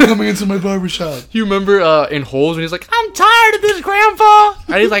this guy coming into my barbershop. You remember in Holes when he's like, I'm tired of this, Grandpa?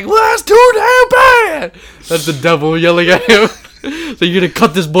 And he's like, well, that's too damn bad. That's the devil yelling at him. So you're gonna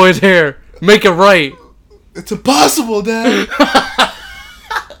cut this boy's hair. Make it right. It's impossible, Dad.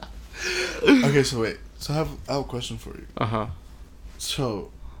 Okay, so wait. So I have a question for you. Uh-huh.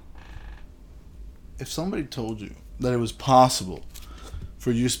 So if somebody told you that it was possible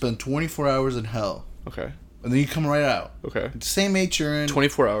for you to spend 24 hours in hell, okay, and then you come right out, okay, the same age you're in,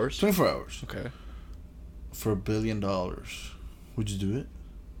 24 hours, 24 hours, okay, for $1 billion, would you do it?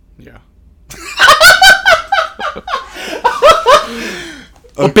 Yeah.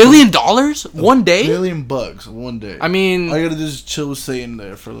 $1 billion one day? $1 billion one day. I mean, all you gotta do is chill with Satan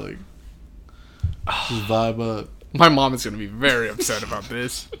there for like just vibe up. My mom is going to be very upset about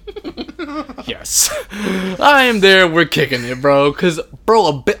this. Yes. I am there. We're kicking it, bro. Because,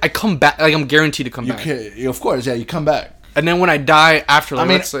 bro, I come back. Like, I'm guaranteed to come back. Okay, of course, yeah, you come back. And then when I die after, like, I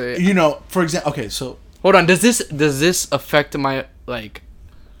mean, let's say, you know, for example, okay, so hold on, does this affect my like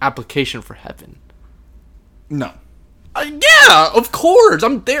application for heaven? no. Yeah, of course,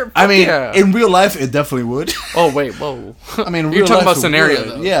 I'm there. I mean, yeah. in real life, it definitely would. Oh wait, whoa. I mean, in you're real talking life, about scenario would.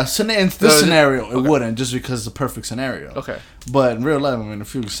 though. Yeah, in this scenario, it okay. wouldn't, just because it's a perfect scenario. Okay. But in real life, I mean,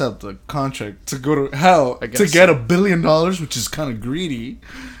 if you accept the contract to go to hell to so. get $1 billion, which is kind of greedy,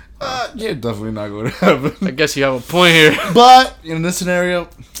 you're definitely not going to heaven. I guess you have a point here. But in this scenario,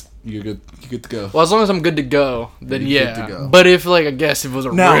 you're good. You're good to go. Well, as long as I'm good to go, then You're yeah. good to go. But if like I guess if it was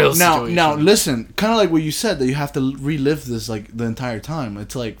a real situation. Now, listen. Kind of like what you said, that you have to relive this like the entire time.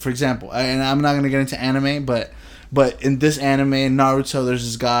 It's like, for example, and I'm not gonna get into anime, but in this anime in Naruto, there's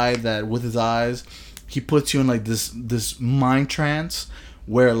this guy that with his eyes, he puts you in like this mind trance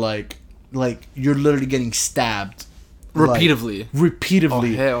where like you're literally getting stabbed. repeatedly.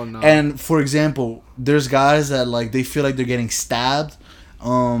 Repeatedly. Oh, hell no. And for example, there's guys that like they feel like they're getting stabbed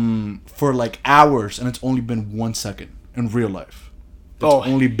for like hours, and it's only been 1 second in real life. It's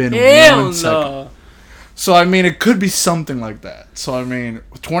only been 1 second. So I mean, it could be something like that. So I mean,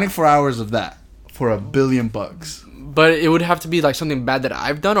 24 hours of that for $1 billion. But it would have to be like something bad that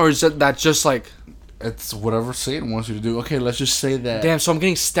I've done, or is that just like it's whatever Satan wants you to do. Okay, let's just say that. Damn, so I'm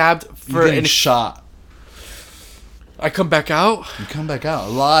getting stabbed You're getting shot. I come back out. You come back out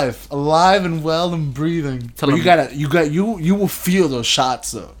alive and well and breathing. Tell But him, you will feel those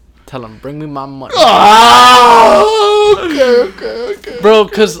shots though. Tell him, bring me my money. Oh, okay. Bro,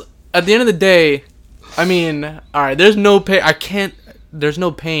 because at the end of the day, I mean, all right, there's no pain. There's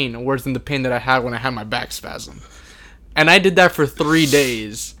no pain worse than the pain that I had when I had my back spasm. And I did that for 3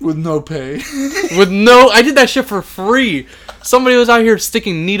 days. With no pay. I did that shit for free. Somebody was out here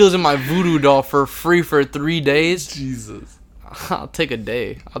sticking needles in my voodoo doll for free for 3 days. Jesus. I'll take a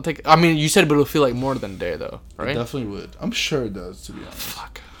day. I mean, you said it'll feel like more than a day, though, right? It definitely would. I'm sure it does, to be honest.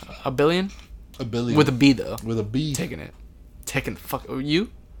 Fuck. $1 billion? $1 billion. With a B, though. With a B. Taking it. Taking the fuck.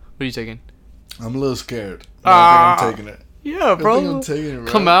 You? What are you taking? I'm a little scared. I think I'm taking it. Yeah, bro. I think I'm taking it,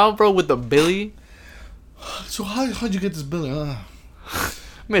 bro. Come out, bro, with the Billy. So how'd you get this billion?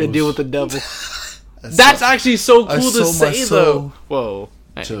 Made a deal with the devil. That's actually so cool to say, though. Whoa.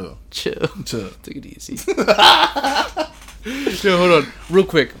 Hey, Chill. Take it easy. Yo, hold on. Real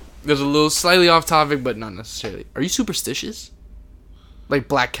quick. There's a little slightly off topic, but not necessarily. Are you superstitious? Like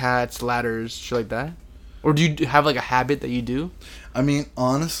black cats, ladders, shit like that? Or do you have like a habit that you do? I mean,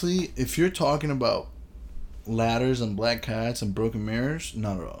 honestly, if you're talking about ladders and black cats and broken mirrors,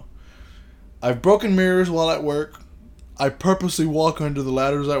 not at all. I've broken mirrors while at work. I purposely walk under the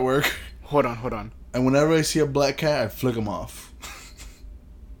ladders at work. Hold on. And whenever I see a black cat, I flick them off.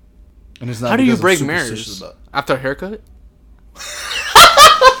 And it's not. How do you because I'm break superstitious mirrors? about it. After a haircut?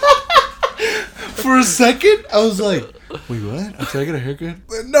 For a second, I was like, wait, what? After I get a haircut?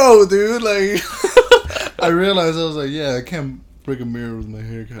 No, dude. Like, I realized, I was like, yeah, I can't break a mirror with my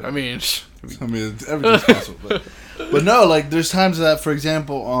haircut. I mean, everything's possible. But no, like, there's times that, for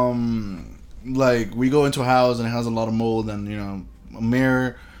example, like, we go into a house and it has a lot of mold and, you know, a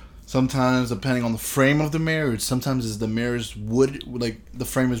mirror. Sometimes, depending on the frame of the mirror, sometimes is the mirror's wood, like, the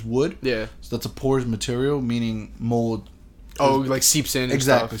frame is wood. Yeah. So that's a porous material, meaning mold. Oh, like seeps in and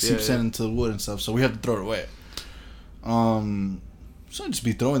exactly, stuff. seeps in into the wood and stuff. So we have to throw it away. So I just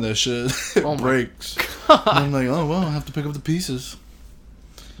be throwing that shit. It breaks. And I'm like, oh, well, I have to pick up the pieces.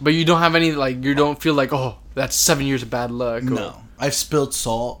 But you don't have any, like, you don't feel like, oh, that's 7 years of bad luck. No. I've spilled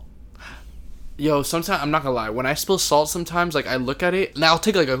salt. Yo, sometimes, I'm not gonna lie, when I spill salt sometimes, like, I look at it, and I'll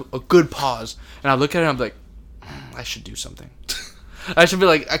take, like, a good pause, and I look at it, and I'm like, I should do something. I should be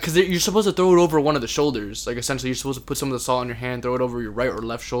like, because you're supposed to throw it over one of the shoulders. Like, essentially, you're supposed to put some of the salt on your hand, throw it over your right or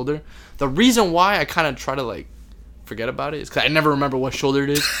left shoulder. The reason why I kind of try to, like, forget about it is because I never remember what shoulder it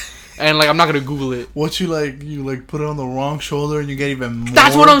is. And, like, I'm not going to Google it. What you put it on the wrong shoulder and you get even more?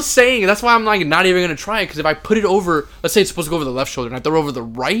 That's what I'm saying. That's why I'm, like, not even going to try it. Because if I put it over, let's say it's supposed to go over the left shoulder, and I throw it over the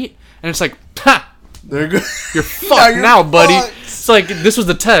right, and it's like, ha! They're good. You're fucked now, buddy. It's like, this was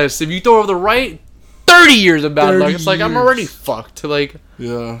the test. If you throw over the right, 30 years of bad luck. It's like, I'm already fucked. Like,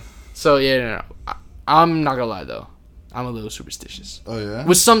 yeah. So, yeah, no. I'm not going to lie, though. I'm a little superstitious. Oh, yeah?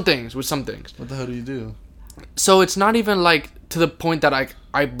 With some things. What the hell do you do? So, it's not even, like, to the point that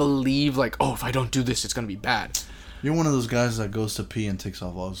I believe, like, oh, if I don't do this, it's going to be bad. You're one of those guys that goes to pee and takes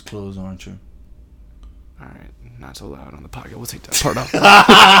off all his clothes, aren't you? Alright, not so loud on the podcast. We'll take that part out.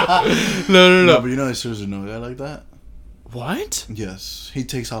 No. But you know, I seriously know a guy like that. What? Yes. He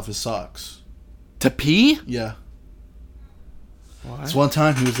takes off his socks. To pee? Yeah. What? This one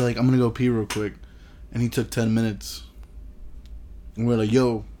time, he was like, I'm going to go pee real quick. And he took 10 minutes. And we're like,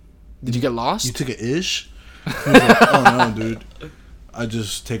 yo. Did you get lost? You took an ish? He was like, oh no, dude. I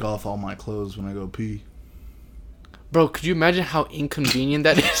just take off all my clothes when I go pee. Bro, could you imagine how inconvenient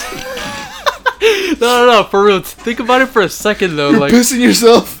that is? No, for real. Think about it for a second, though. You're like pissing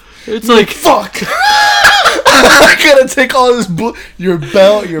yourself. It's like, fuck. I gotta take all this your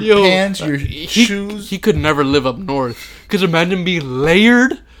belt, your pants, your shoes. He could never live up north. Cause imagine being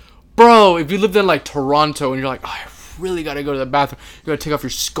layered, bro. If you lived in like Toronto and you're like, oh, I really gotta go to the bathroom. You gotta take off your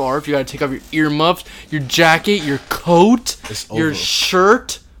scarf. You gotta take off your earmuffs, your jacket, your coat, your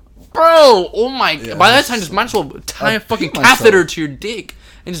shirt. Bro, oh my god. By that time, just might as well tie a fucking catheter to your dick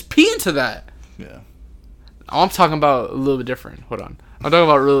and just pee into that. Yeah. I'm talking about a little bit different. Hold on. I'm talking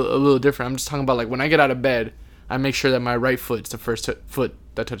about a little different. I'm just talking about like when I get out of bed, I make sure that my right foot's the first foot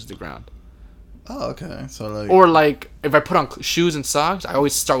that touches the ground. Oh, okay. So like. Or like if I put on shoes and socks, I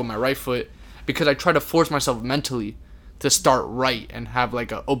always start with my right foot because I try to force myself mentally to start right and have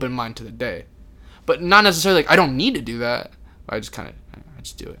like an open mind to the day. But not necessarily like I don't need to do that. I just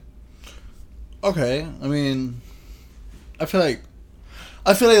do it. Okay, I mean, I feel like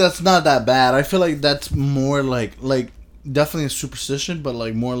that's not that bad. I feel like that's more like definitely a superstition, but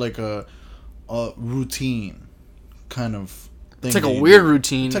like more like a routine kind of thing. It's like a weird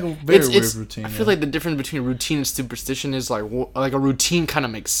routine. It's like a very weird routine. I feel like the difference between routine and superstition is like a routine kind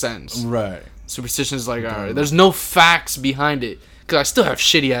of makes sense. Right. Superstition is like, alright, there's no facts behind it because I still have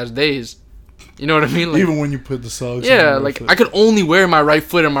shitty ass days. You know what I mean? Like, even when you put the socks. Yeah, like foot. I could only wear my right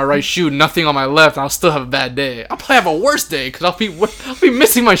foot and my right shoe, nothing on my left, and I'll still have a bad day. I'll probably have a worse day because I'll be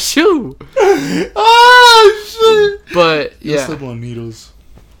missing my shoe. Oh shit! But yeah, you'll slip on needles.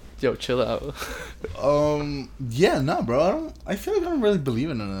 Yo, chill out. Yeah, no, bro. I feel like I don't really believe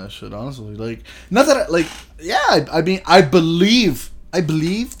in none of that shit. Honestly, like, not that I mean, I believe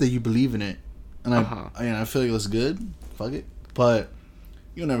that you believe in it, and I feel like that's good. Fuck it, but.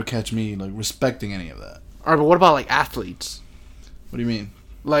 You'll never catch me like respecting any of that. Alright, but what about like athletes? What do you mean?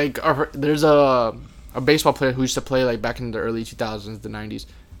 Like, there's a baseball player who used to play like back in the early 2000s, the 90s.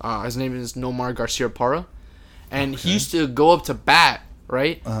 His name is Nomar Garcia-Parra, and he used to go up to bat,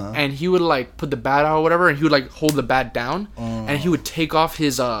 right? And he would like put the bat out or whatever, and he would like hold the bat down, and he would take off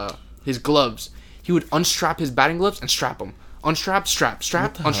his gloves. He would unstrap his batting gloves and strap them. Unstrap, strap,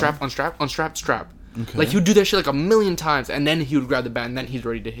 unstrap, unstrap, unstrap, strap. Okay. Like, he would do that shit like a million times, and then he would grab the bat, and then he's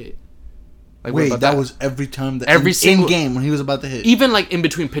ready to hit. Like, wait, that was every time? Every single game when he was about to hit? Even, like, in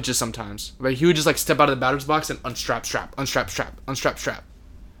between pitches sometimes. Like, he would just, like, step out of the batter's box and unstrap, strap, unstrap, strap, unstrap, strap.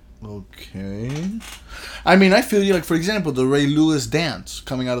 Okay. I mean, I feel you, like, for example, the Ray Lewis dance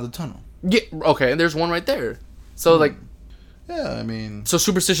coming out of the tunnel. Yeah, okay, and there's one right there. So, like... Yeah, I mean... So,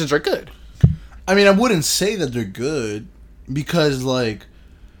 superstitions are good. I mean, I wouldn't say that they're good, because, like,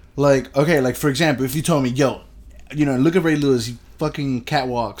 okay, like, for example, if you told me, yo, you know, look at Ray Lewis, he fucking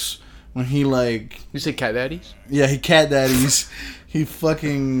catwalks when he, like... You say cat daddies? Yeah, he cat daddies. He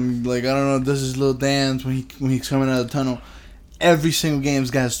fucking, like, I don't know, does his little dance when he's coming out of the tunnel. Every single game's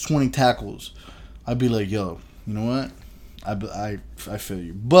got his 20 tackles. I'd be like, yo, you know what? I feel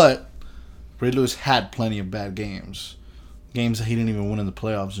you. But Ray Lewis had plenty of bad games. Games that he didn't even win in the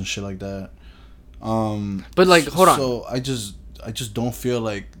playoffs and shit like that. But, like, hold on. So, I just don't feel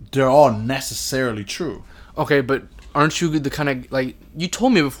like they're all necessarily true. Okay, but aren't you the kind of, like, you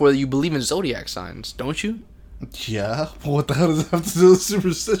told me before that you believe in zodiac signs, don't you? Yeah. What the hell does that have to do with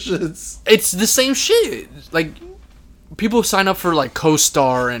superstitions? It's the same shit. Like, people sign up for, like,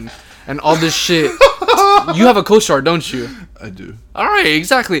 co-star and all this shit. You have a co-star, don't you? I do. Alright,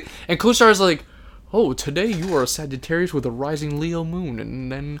 exactly. And co-star is like, oh, today you are a Sagittarius with a rising Leo moon,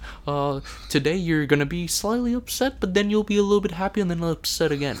 and then today you're gonna be slightly upset, but then you'll be a little bit happy and then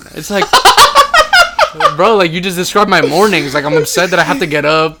upset again. It's like, bro, like, you just described my mornings. Like, I'm upset that I have to get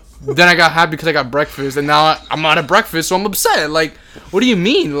up, then I got happy because I got breakfast, and now I'm out of breakfast, so I'm upset. Like, what do you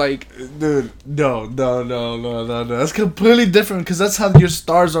mean? Like, dude, no. That's completely different, because that's how your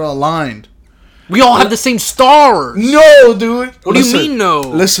stars are aligned. We all have the same stars. No, dude. What do you mean, no?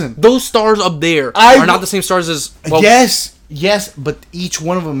 Listen. Those stars up there are not the same stars as... Well, yes, but each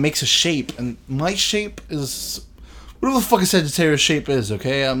one of them makes a shape. And my shape is... Whatever the fuck a Sagittarius shape is,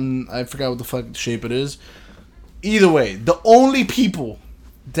 okay? I forgot what the fuck shape it is. Either way, the only people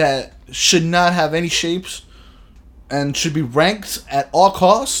that should not have any shapes and should be ranked at all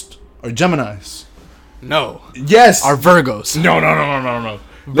costs are Geminis. No. Yes. Are Virgos. No.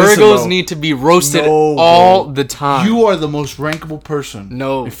 Virgos need to be roasted all the time. You are the most rankable person.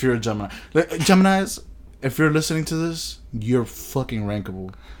 No. If you're a Gemini. Geminis, if you're listening to this, you're fucking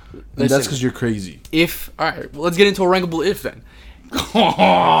rankable. And that's because you're crazy. Alright, well, let's get into a rankable if then.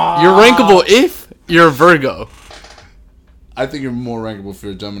 You're rankable if you're a Virgo. I think you're more rankable if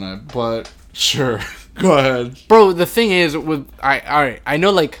you're a Gemini, but Sure. Go ahead. Bro, the thing is, I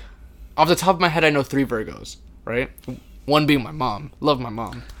know, like, off the top of my head, I know 3 Virgos, right? One being my mom. Love my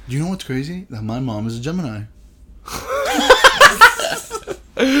mom. You know what's crazy? That my mom is a Gemini.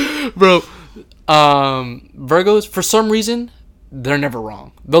 Bro, Virgos, for some reason, they're never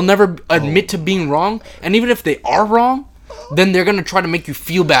wrong. They'll never admit to being wrong, and even if they are wrong, then they're gonna try to make you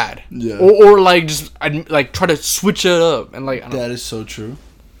feel bad. Yeah. Or like, just, like, try to switch it up, and, like, I don't That is so true.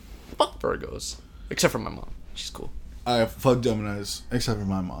 fuck Virgos. Except for my mom. She's cool. I fuck Geminis, except for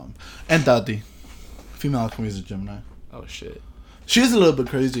my mom. And Tati. Female alchemy is a Gemini. Oh, shit. She's a little bit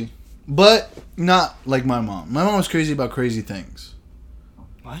crazy, but not like my mom. My mom was crazy about crazy things.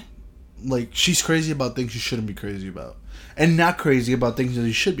 What? Like, she's crazy about things you shouldn't be crazy about. And not crazy about things that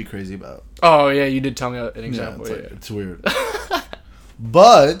you should be crazy about. Oh, yeah, you did tell me an example. Yeah, Yeah, it's weird.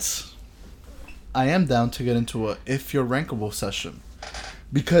 But I am down to get into a if you're rankable session.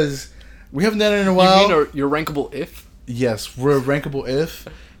 Because we haven't done it in a while. You mean you're rankable if? Yes, we're rankable if.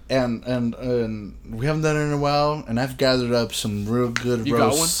 And we haven't done it in a while. And I've gathered up some real good You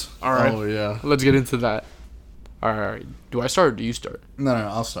roasts. got one? All right. Oh, yeah. Let's get into that. All right. Do I start or do you start? No,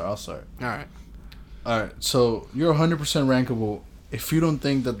 I'll start. All right. Alright, so you're 100% rankable if you don't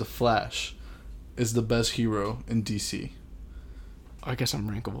think that the Flash is the best hero in DC. I guess I'm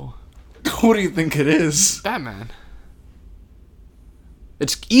rankable. What do you think it is? Batman.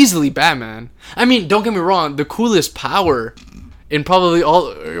 It's easily Batman. I mean, don't get me wrong. The coolest power in probably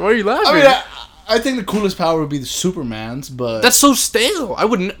all... Why are you laughing? I mean, I think the coolest power would be the Superman's, but... That's so stale. I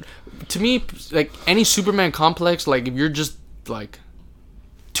wouldn't... To me, like, any Superman complex, like, if you're just, like,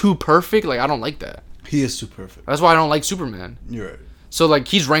 too perfect, like, I don't like that. He is too perfect. That's why I don't like Superman. You're right. So, like,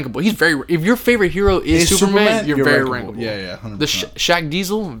 he's rankable. He's very... If your favorite hero is Superman, you're very rankable. Yeah, 100%. The Shaq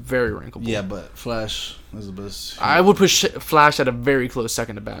Diesel, very rankable. Yeah, but Flash is the best hero. I would put Flash at a very close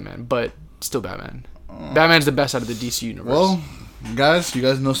second to Batman, but still Batman. Batman's the best out of the DC universe. Well, guys, you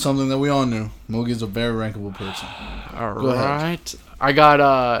guys know something that we all knew. Mogi's a very rankable person. All right. I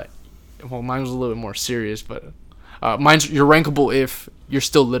got, well, mine was a little bit more serious, but you're rankable if you're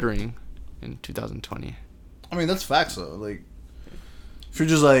still littering in 2020. I mean, that's facts, though. Like, if you're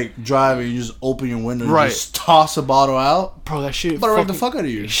just, like, driving, you just open your window and Right. just toss a bottle out. Bro, that shit But rank the fuck out of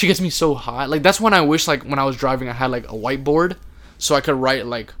you. She gets me so hot. Like, that's when I wish, like, when I was driving, I had, like, a whiteboard so I could write,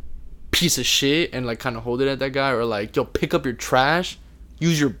 like, piece of shit and, like, kind of hold it at that guy. Or, like, yo, pick up your trash.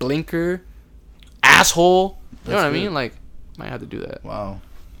 Use your blinker. Asshole. You know what I mean? Like, might have to do that. Wow.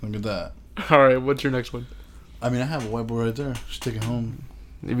 Look at that. All right, what's your next one? I mean, I have a whiteboard right there. Just take it home.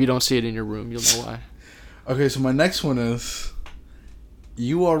 If you don't see it in your room, you'll know why. Okay, so my next one is...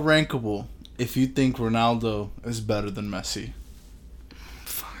 You are rankable if you think Ronaldo is better than Messi.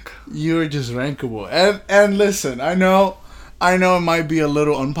 Fuck. You're just rankable. And listen, I know it might be a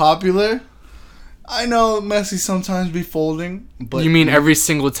little unpopular. I know Messi sometimes be folding, but... You mean every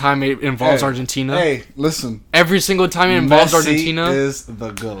single time it involves Hey, Argentina? Hey, listen. Every single time it involves Messi Argentina, is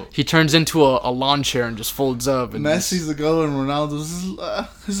the GOAT. he turns into a lawn chair and just folds up. And Messi's the GOAT and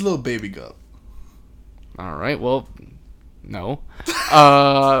Ronaldo's his little baby GOAT. All right, well, no.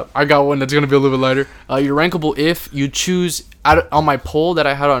 I got one that's going to be a little bit lighter. You're rankable if you choose, on my poll that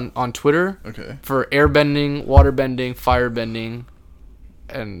I had on Twitter, Okay. for airbending, waterbending, firebending,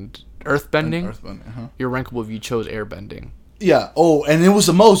 and earthbending, Earthbending, you're rankable if you chose airbending. Yeah. Oh, and it was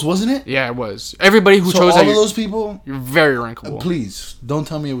the most, wasn't it? Yeah, it was. Everybody who So chose all that, of those people, you're very rankable. please don't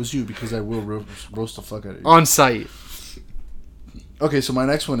tell me it was you because I will roast the fuck out of you. On site. Okay, so my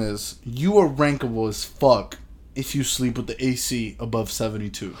next one is you are rankable as fuck if you sleep with the AC above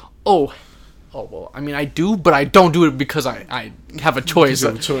 72. Oh, well, I mean, I do, but I don't do it because I have a choice. You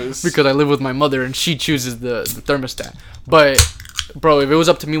have a choice. Because I live with my mother and she chooses the thermostat. But, bro, if it was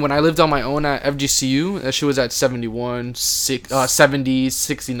up to me when I lived on my own at FGCU, that shit was at 71, 70,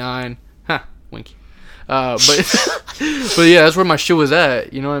 69. Huh, winky. But yeah, that's where my shit was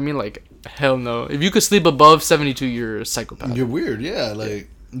at. You know what I mean? Like, hell no. If you could sleep above 72, you're a psychopath. You're weird, yeah. Like,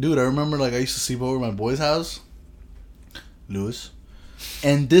 dude, I remember like I used to sleep over at my boy's house, Lewis,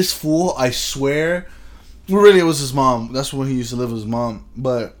 and this fool, I swear, well, really it was his mom. That's when he used to live with his mom.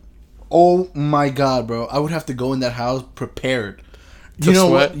 But oh my god, bro, I would have to go in that house prepared. You know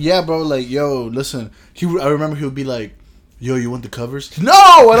sweat? what? Yeah, bro. Like, yo, listen. I remember he would be like, "Yo, you want the covers?" No,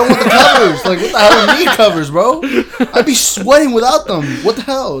 I don't want the covers. Like, what the hell do you need covers, bro? I'd be sweating without them. What the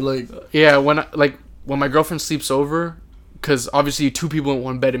hell? Like, yeah, when my girlfriend sleeps over, because obviously 2 people in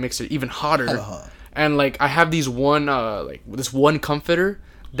one bed, it makes it even hotter. hella hot. And like I have this one comforter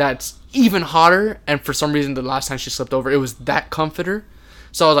that's even hotter, and for some reason the last time she slept over, it was that comforter.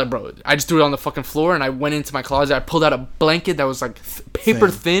 So I was like, bro, I just threw it on the fucking floor, and I went into my closet. I pulled out a blanket that was like paper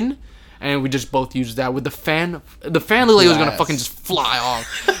thin, and we just both used that with the fan. The fan looked like it was gonna fucking just fly off.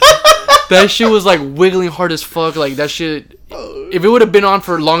 That shit was like wiggling hard as fuck. Like that shit. If it would have been on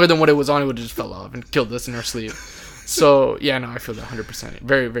for longer than what it was on, it would have just fell off and killed us in our sleep. So yeah, no, I feel that 100%.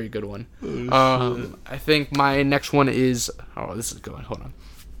 Very, very good one. I think my next one is. Oh, this is good. Hold on.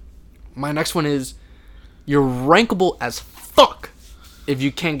 My next one is, you're rankable as fuck if you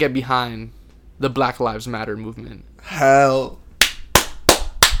can't get behind the Black Lives Matter movement. Hell.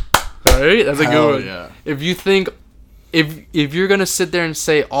 Right? That's a good one. Yeah. If you think, if you're gonna sit there and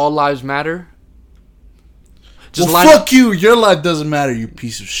say all lives matter, just fuck you. Your life doesn't matter, you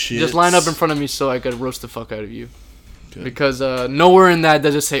piece of shit. Just line up in front of me so I could roast the fuck out of you. Good. Because nowhere in that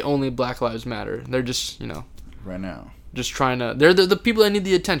does it say only Black Lives Matter. They're just, right now, just trying to. They're the people that need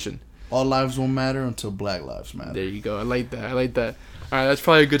the attention. All lives won't matter until Black Lives matter. There you go. I like that. All right, that's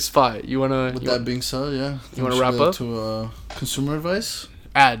probably a good spot. You wanna? With that being said, yeah. You wanna wrap up to consumer advice?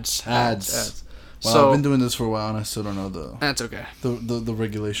 Ads. Well, So I've been doing this for a while and I still don't know that's okay. The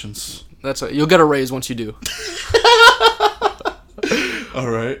regulations. That's okay. You'll get a raise once you do. All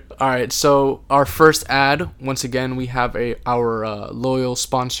right. So our first ad, once again, we have our loyal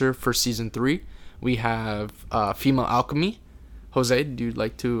sponsor for season 3. We have Female Alchemy. Jose, do you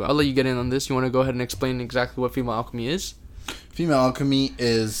like to? I'll let you get in on this. You want to go ahead and explain exactly what Female Alchemy is? Female Alchemy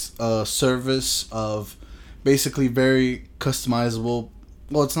is a service of basically very customizable.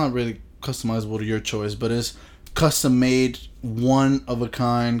 Well, it's not really customizable to your choice, but it's custom made, one of a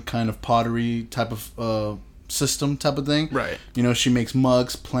kind of pottery type of system type of thing. Right. She makes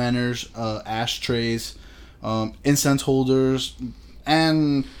mugs, planners, ashtrays, incense holders,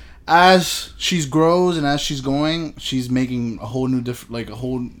 and as she grows and as she's going, she's making a whole new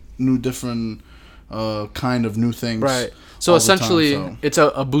different kind of new things. Right. So essentially, it's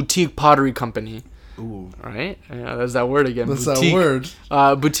a boutique pottery company. Ooh. Right? Yeah, that's that word again. That's boutique. That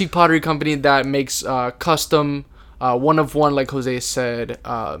word. Boutique pottery company that makes custom, one of one, like Jose said,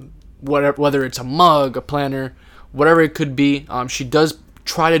 whether it's a mug, a planner, whatever it could be. She does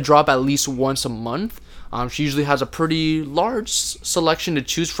try to drop at least once a month. She usually has a pretty large selection to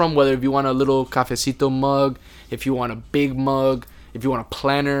choose from, whether if you want a little cafecito mug, if you want a big mug, if you want a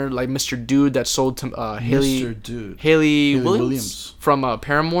planner like Mr. Dude that sold to Haley Williams from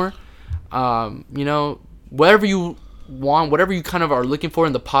Paramore. Whatever you want, whatever you kind of are looking for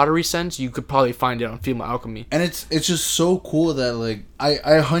in the pottery sense, you could probably find it on Female Alchemy. And it's just so cool that like I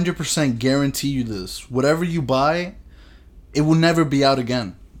 100% guarantee you this. Whatever you buy, it will never be out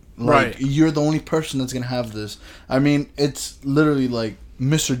again. Like, right. You're the only person that's gonna have this. I mean, it's literally like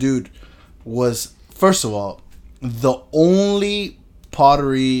Mr. Dude was, first of all, the only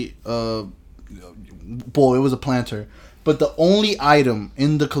pottery it was a planter, but the only item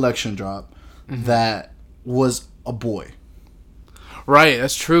in the collection drop that was a boy. Right,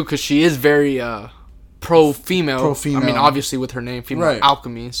 that's true, because she is very pro-female. I mean, obviously with her name, Female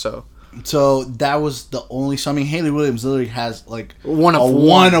Alchemy, so that was the only. So I mean, Haley Williams literally has like one of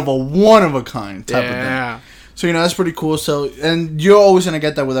a kind type of thing. So that's pretty cool. So, and you're always gonna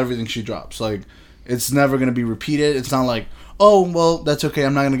get that with everything she drops. Like, it's never gonna be repeated. It's not like, oh well, that's okay.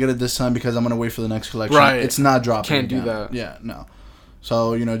 I'm not gonna get it this time because I'm gonna wait for the next collection. Right. It's not dropping. Can't do that. Yeah, no.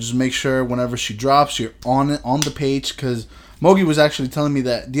 So just make sure whenever she drops, you're on the page, because Mogi was actually telling me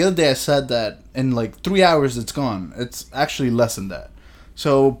that the other day. I said that in like 3 hours it's gone. It's actually less than that.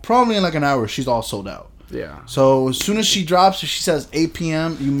 So probably in like an hour, she's all sold out. Yeah. So as soon as she drops, if she says 8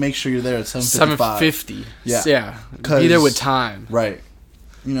 p.m., you make sure you're there at 7:55. 7:50. Yeah. Yeah. Be there with time. Right.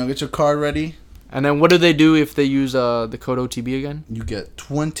 Get your card ready. And then what do they do if they use the code OTB again? You get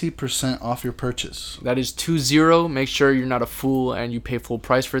 20% off your purchase. That is 20. Make sure you're not a fool and you pay full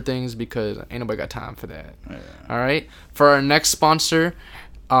price for things, because ain't nobody got time for that. Yeah. All right. For our next sponsor,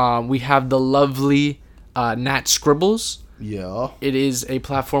 we have the lovely Nat Scribbles. Yeah. It is a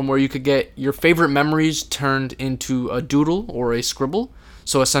platform where you could get your favorite memories turned into a doodle or a scribble.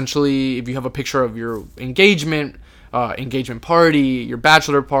 So essentially, if you have a picture of your engagement party, your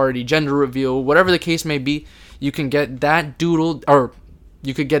bachelor party, gender reveal, whatever the case may be, you can get that doodled, or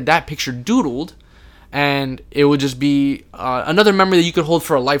you could get that picture doodled, and it would just be another memory that you could hold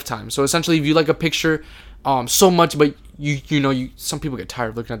for a lifetime. So essentially, if you like a picture so much, but some people get tired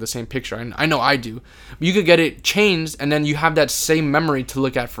of looking at the same picture. I know I do. You could get it changed, and then you have that same memory to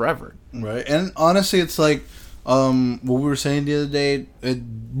look at forever. Right. And honestly, it's like what we were saying the other day. It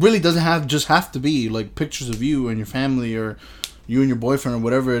really doesn't have to be like pictures of you and your family, or you and your boyfriend, or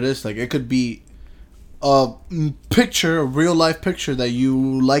whatever it is. Like, it could be a real life picture that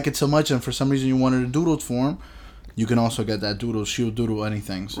you like it so much, and for some reason you wanted to doodle it for him. You can also get that doodle. She'll doodle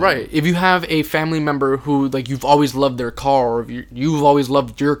anything. So. Right. If you have a family member who, like, you've always loved their car, or if you've always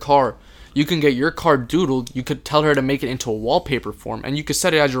loved your car, you can get your card doodled. You could tell her to make it into a wallpaper form, and you could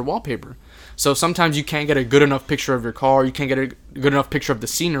set it as your wallpaper. So sometimes you can't get a good enough picture of your car. You can't get a good enough picture of the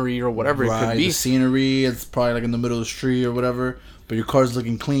scenery or whatever it could be. The scenery, it's probably like in the middle of the street or whatever. But your car's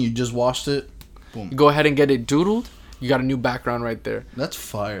looking clean. You just washed it. Boom. You go ahead and get it doodled. You got a new background right there. That's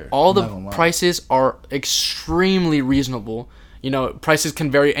fire. All the prices are extremely reasonable. You know, prices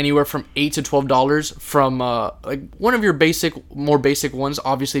can vary anywhere from $8 to $12 from like one of your more basic ones.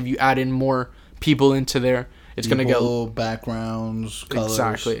 Obviously, if you add in more people into there, it's going to get backgrounds, colors.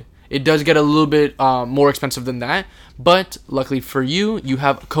 Exactly. It does get a little bit more expensive than that, but luckily for you, you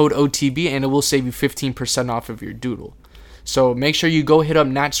have code OTB and it will save you 15% off of your doodle. So make sure you go hit up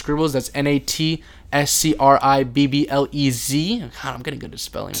Nat Scribbles. That's NATSCRIBBLEZ. God, I'm getting good at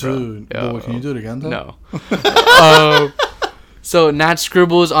spelling, bro. Dude, can you do it again, though? No. So Nat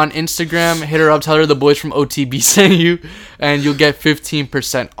Scribbles on Instagram. Hit her up. Tell her the boys from OTB sent you, and you'll get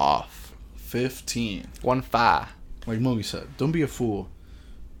 15% off. 15. 15. Like Mogi said, don't be a fool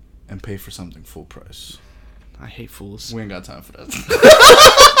and pay for something full price. I hate fools. We ain't got time for that.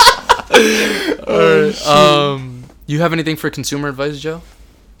 Alright. You have anything for consumer advice, Joe?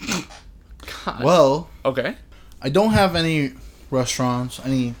 God. Well, okay. I don't have any restaurants,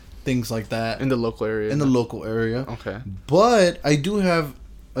 any things like that in the local area. Okay. But I do have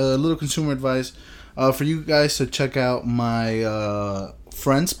a little consumer advice for you guys to check out my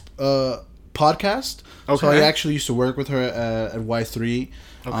friend's podcast. Okay. So I actually used to work with her at Y3.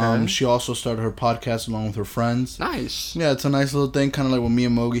 Okay. She also started her podcast along with her friends. Nice. Yeah, it's a nice little thing, kind of like what me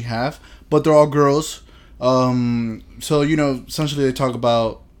and Mogi have. But they're all girls. So, you know, essentially they talk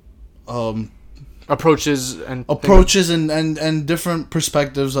about approaches and different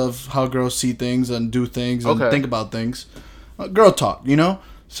perspectives of how girls see things and do things and think about things. Girl talk, you know?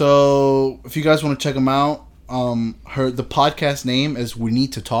 So if you guys want to check them out, the podcast name is We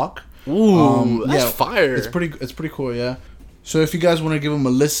Need to Talk. Ooh, that's fire. It's pretty cool, yeah. So if you guys want to give them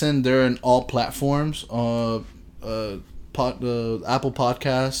a listen, they're in all platforms. Apple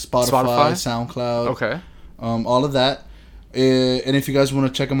Podcasts, Spotify, SoundCloud. Okay. All of that. And if you guys want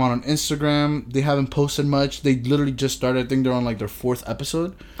to check them out on Instagram, they haven't posted much. They literally just started. I think they're on like their 4th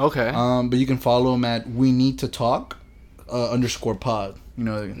episode. Okay. But you can follow them at We Need to Talk _pod. You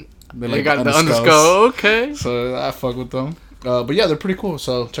know, they got the underscore. Okay. So I fuck with them. But yeah, they're pretty cool.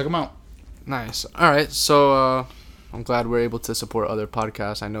 So check them out. Nice. All right. So I'm glad we're able to support other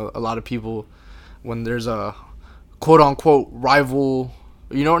podcasts. I know a lot of people, when there's a quote unquote rival,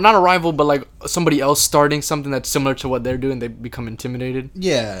 you know, not a rival, but like somebody else starting something that's similar to what they're doing, they become intimidated.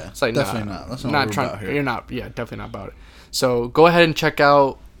 Yeah. It's like, definitely not. That's not what we're about here. You're not. Yeah, definitely not about it. So go ahead and check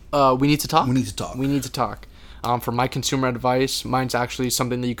out We Need to Talk. We Need to Talk. We Need to Talk. For my consumer advice, mine's actually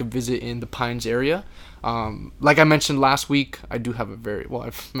something that you could visit in the Pines area. Like I mentioned last week, I do have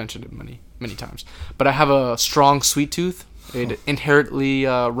I've mentioned it many times, but I have a strong sweet tooth. It inherently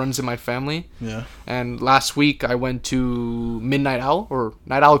runs in my family. Yeah. And last week I went to Night Owl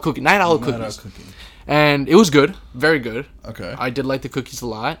Cookies. And it was good. Very good. Okay. I did like the cookies a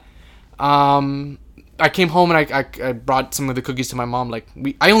lot. I came home and I brought some of the cookies to my mom. Like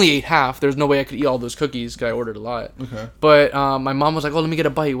I only ate half. There's no way I could eat all those cookies because I ordered a lot. Okay. But my mom was like, "Oh, let me get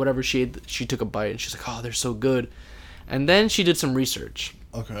a bite." Whatever she ate, she took a bite and she's like, "Oh, they're so good." And then she did some research.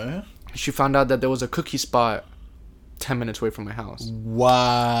 Okay. She found out that there was a cookie spot 10 minutes away from my house.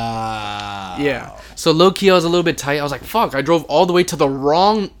 Wow. Yeah. So low key, I was a little bit tight. I was like, "Fuck!" I drove all the way to the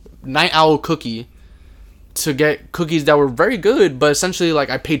wrong Night Owl cookie to get cookies that were very good, but essentially like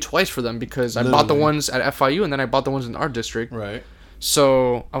I paid twice for them because I bought the ones at FIU and then I bought the ones in our district. Right.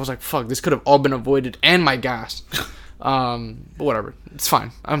 So I was like, fuck, this could have all been avoided and my gas. But whatever. It's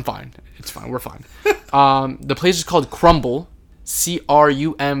fine. I'm fine. It's fine. We're fine. The place is called Crumble.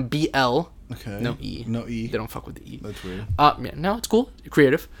 CRUMBL. Okay. No E. No E. They don't fuck with the E. That's weird. Yeah, no, it's cool.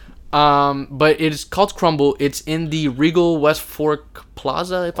 Creative. But it's called Crumble. It's in the Regal West Fork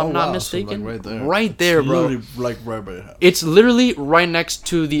Plaza, if I'm not mistaken. So like right there, it's bro. Literally like right by your house. It's literally right next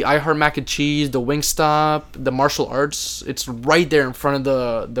to the I Heart Mac and Cheese, the Wingstop, the Martial Arts. It's right there in front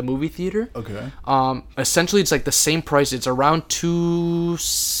of the movie theater. Okay. Essentially, it's like the same price. It's around $2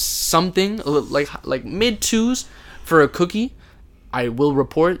 something, like mid $2s for a cookie. I will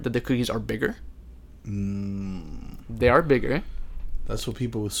report that the cookies are bigger. They are bigger. That's what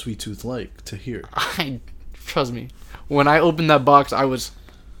people with sweet tooth like to hear. Trust me. When I opened that box, I was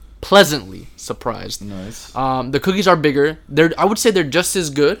pleasantly surprised. Nice. The cookies are bigger. I would say they're just as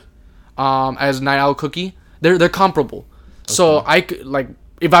good as Night Owl cookie. They're comparable. Okay. So I could, like,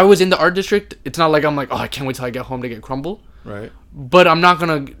 if I was in the art district, it's not like I'm like, oh, I can't wait till I get home to get Crumble. Right. But I'm not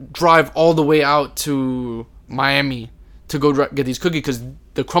gonna drive all the way out to Miami to go get these cookies because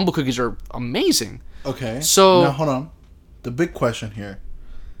the crumble cookies are amazing. Okay. So now hold on. The big question here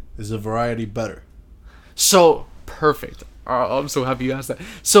is the variety better? So perfect. I'm so happy you asked that.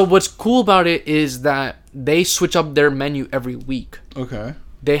 So what's cool about it is that they switch up their menu every week. Okay.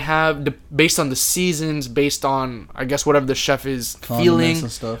 They have based on the seasons, based on I guess whatever the chef is Condiments feeling.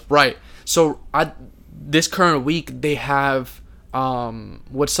 and stuff. Right. So this current week they have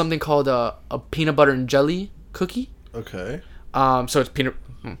what's something called a peanut butter and jelly cookie. Okay. So it's peanut.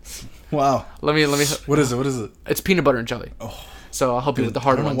 Wow. Let me. What is it? It's peanut butter and jelly. Oh. So I'll help you with the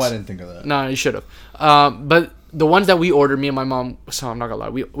hard ones. I don't know why I didn't think of that. No, you should have. But the ones that we ordered, me and my mom. So I'm not gonna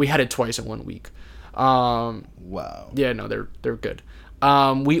lie, we had it twice in 1 week. Wow. Yeah, no, they're good.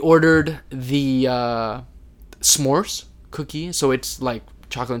 We ordered the s'mores cookie, so it's like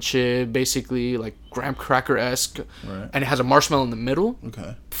chocolate chip, basically like graham cracker-esque, right. And it has a marshmallow in the middle.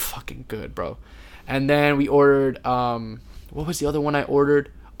 Okay. Fucking good, bro. And then we ordered what was the other one I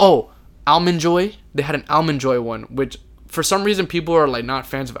ordered? Oh, Almond Joy. They had an Almond Joy one, which for some reason people are like not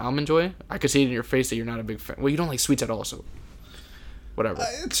fans of Almond Joy. I could see it in your face that you're not a big fan. Well, you don't like sweets at all, so whatever.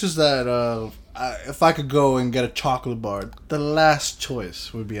 It's just that if I could go and get a chocolate bar, the last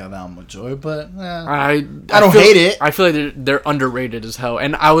choice would be an Almond Joy. But I don't hate it. I feel like they're underrated as hell.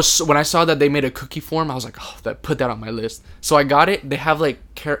 And when I saw that they made a cookie form, I was like, oh, put that on my list. So I got it. They have like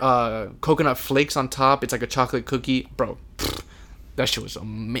coconut flakes on top. It's like a chocolate cookie, bro. That shit was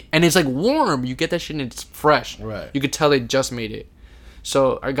amazing. And it's like warm. You get that shit and it's fresh. Right. You could tell they just made it.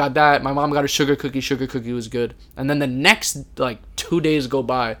 So I got that. My mom got a sugar cookie. Sugar cookie was good. And then the next like 2 days go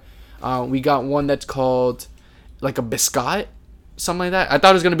by, we got one that's called like a biscuit, something like that. I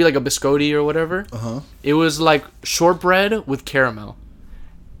thought it was gonna be like a biscotti or whatever. It was like shortbread with caramel,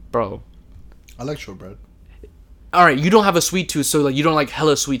 bro. I like shortbread. All right, you don't have a sweet tooth, so like you don't like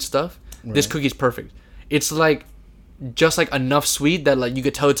hella sweet stuff. Right. This cookie's perfect. It's like just like enough sweet that like you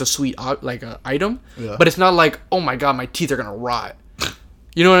could tell it's a sweet like a item, yeah. But it's not like, oh my god, my teeth are gonna rot.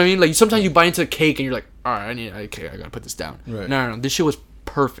 You know what I mean? Like sometimes you bite into a cake and you're like, all right, I gotta put this down. Right. No, this shit was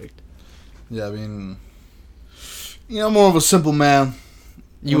perfect. Yeah, I mean, I'm more of a simple man.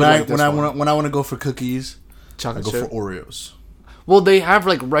 When I want to go for cookies, Chocolate I go chip. for Oreos. Well, they have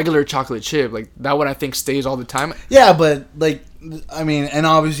like regular chocolate chip, like that one I think stays all the time. Yeah, but like, I mean, and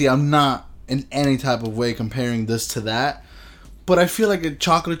obviously I'm not in any type of way comparing this to that. But I feel like a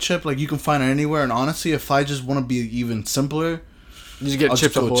chocolate chip, like you can find it anywhere. And honestly, if I just want to be even simpler, you just get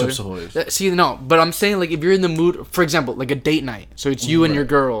Chips Ahoy. Chips Ahoy. See, no, but I'm saying like if you're in the mood, for example, like a date night, so it's you and your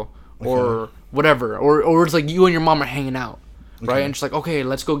girl or whatever, or it's like you and your mom are hanging out, right? And it's like, okay,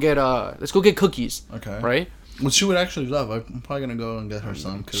 let's go get cookies, okay, right? What she would actually love. I'm probably gonna go and get her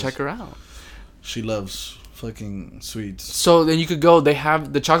some. Check her out. She loves fucking sweets. So then you could go. They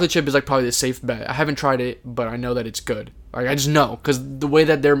have the chocolate chip is like probably the safe bet. I haven't tried it, but I know that it's good. Like I just know because the way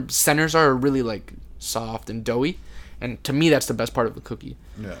that their centers are really like soft and doughy. And to me, that's the best part of the cookie.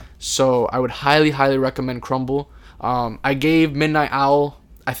 Yeah. So I would highly, highly recommend Crumble. I gave Midnight Owl,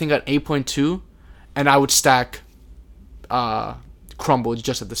 I think, an 8.2. And I would stack Crumble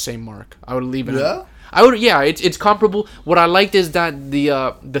just at the same mark. I would leave it. Yeah? It's comparable. What I liked is that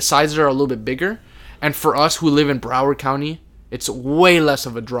the sizes are a little bit bigger. And for us who live in Broward County, it's way less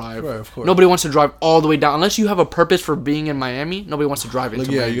of a drive. Right, of course. Nobody wants to drive all the way down. Unless you have a purpose for being in Miami, nobody wants to drive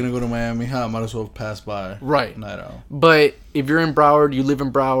into Miami. You're going to go to Miami. Might as well pass by. Right. Night Owl. But if you're in Broward, you live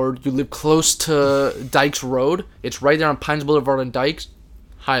in Broward, you live close to Dykes Road, it's right there on Pines Boulevard and Dykes,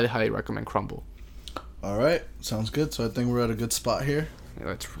 highly, highly recommend Crumble. All right. Sounds good. So I think we're at a good spot here.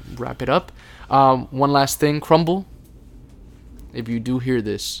 Let's wrap it up. One last thing, Crumble. If you do hear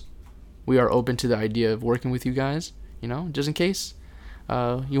this, we are open to the idea of working with you guys. Just in case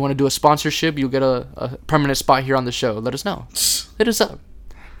you want to do a sponsorship, you'll get a permanent spot here on the show. Let us know. Hit us up.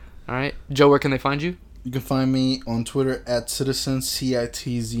 All right. Joe, where can they find you? You can find me on Twitter at citizen,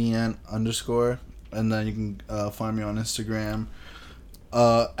 CITZN_. And then you can find me on Instagram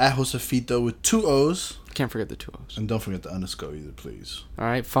at Josefito with 2 O's. Can't forget the 2 O's. And don't forget the underscore either, please. All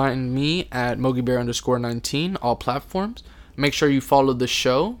right. Find me at MogieBear_19, all platforms. Make sure you follow the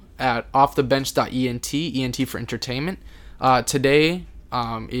show at offthebench.ent, ENT for entertainment. Today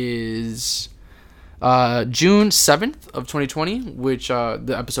is June 7th of 2020, which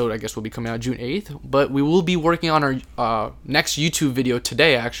the episode, I guess, will be coming out June 8th. But we will be working on our next YouTube video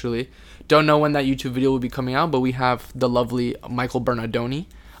today, actually. Don't know when that YouTube video will be coming out, but we have the lovely Michael Bernardoni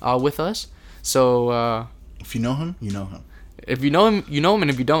with us. So if you know him, you know him. If you know him, you know him,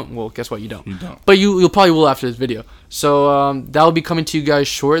 and if you don't, well, guess what? You don't. You don't. But you'll probably will after this video. So that will be coming to you guys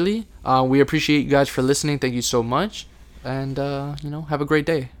shortly. We appreciate you guys for listening. Thank you so much. And, have a great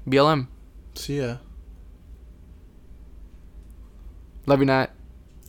day. BLM. See ya. Love you, Nat.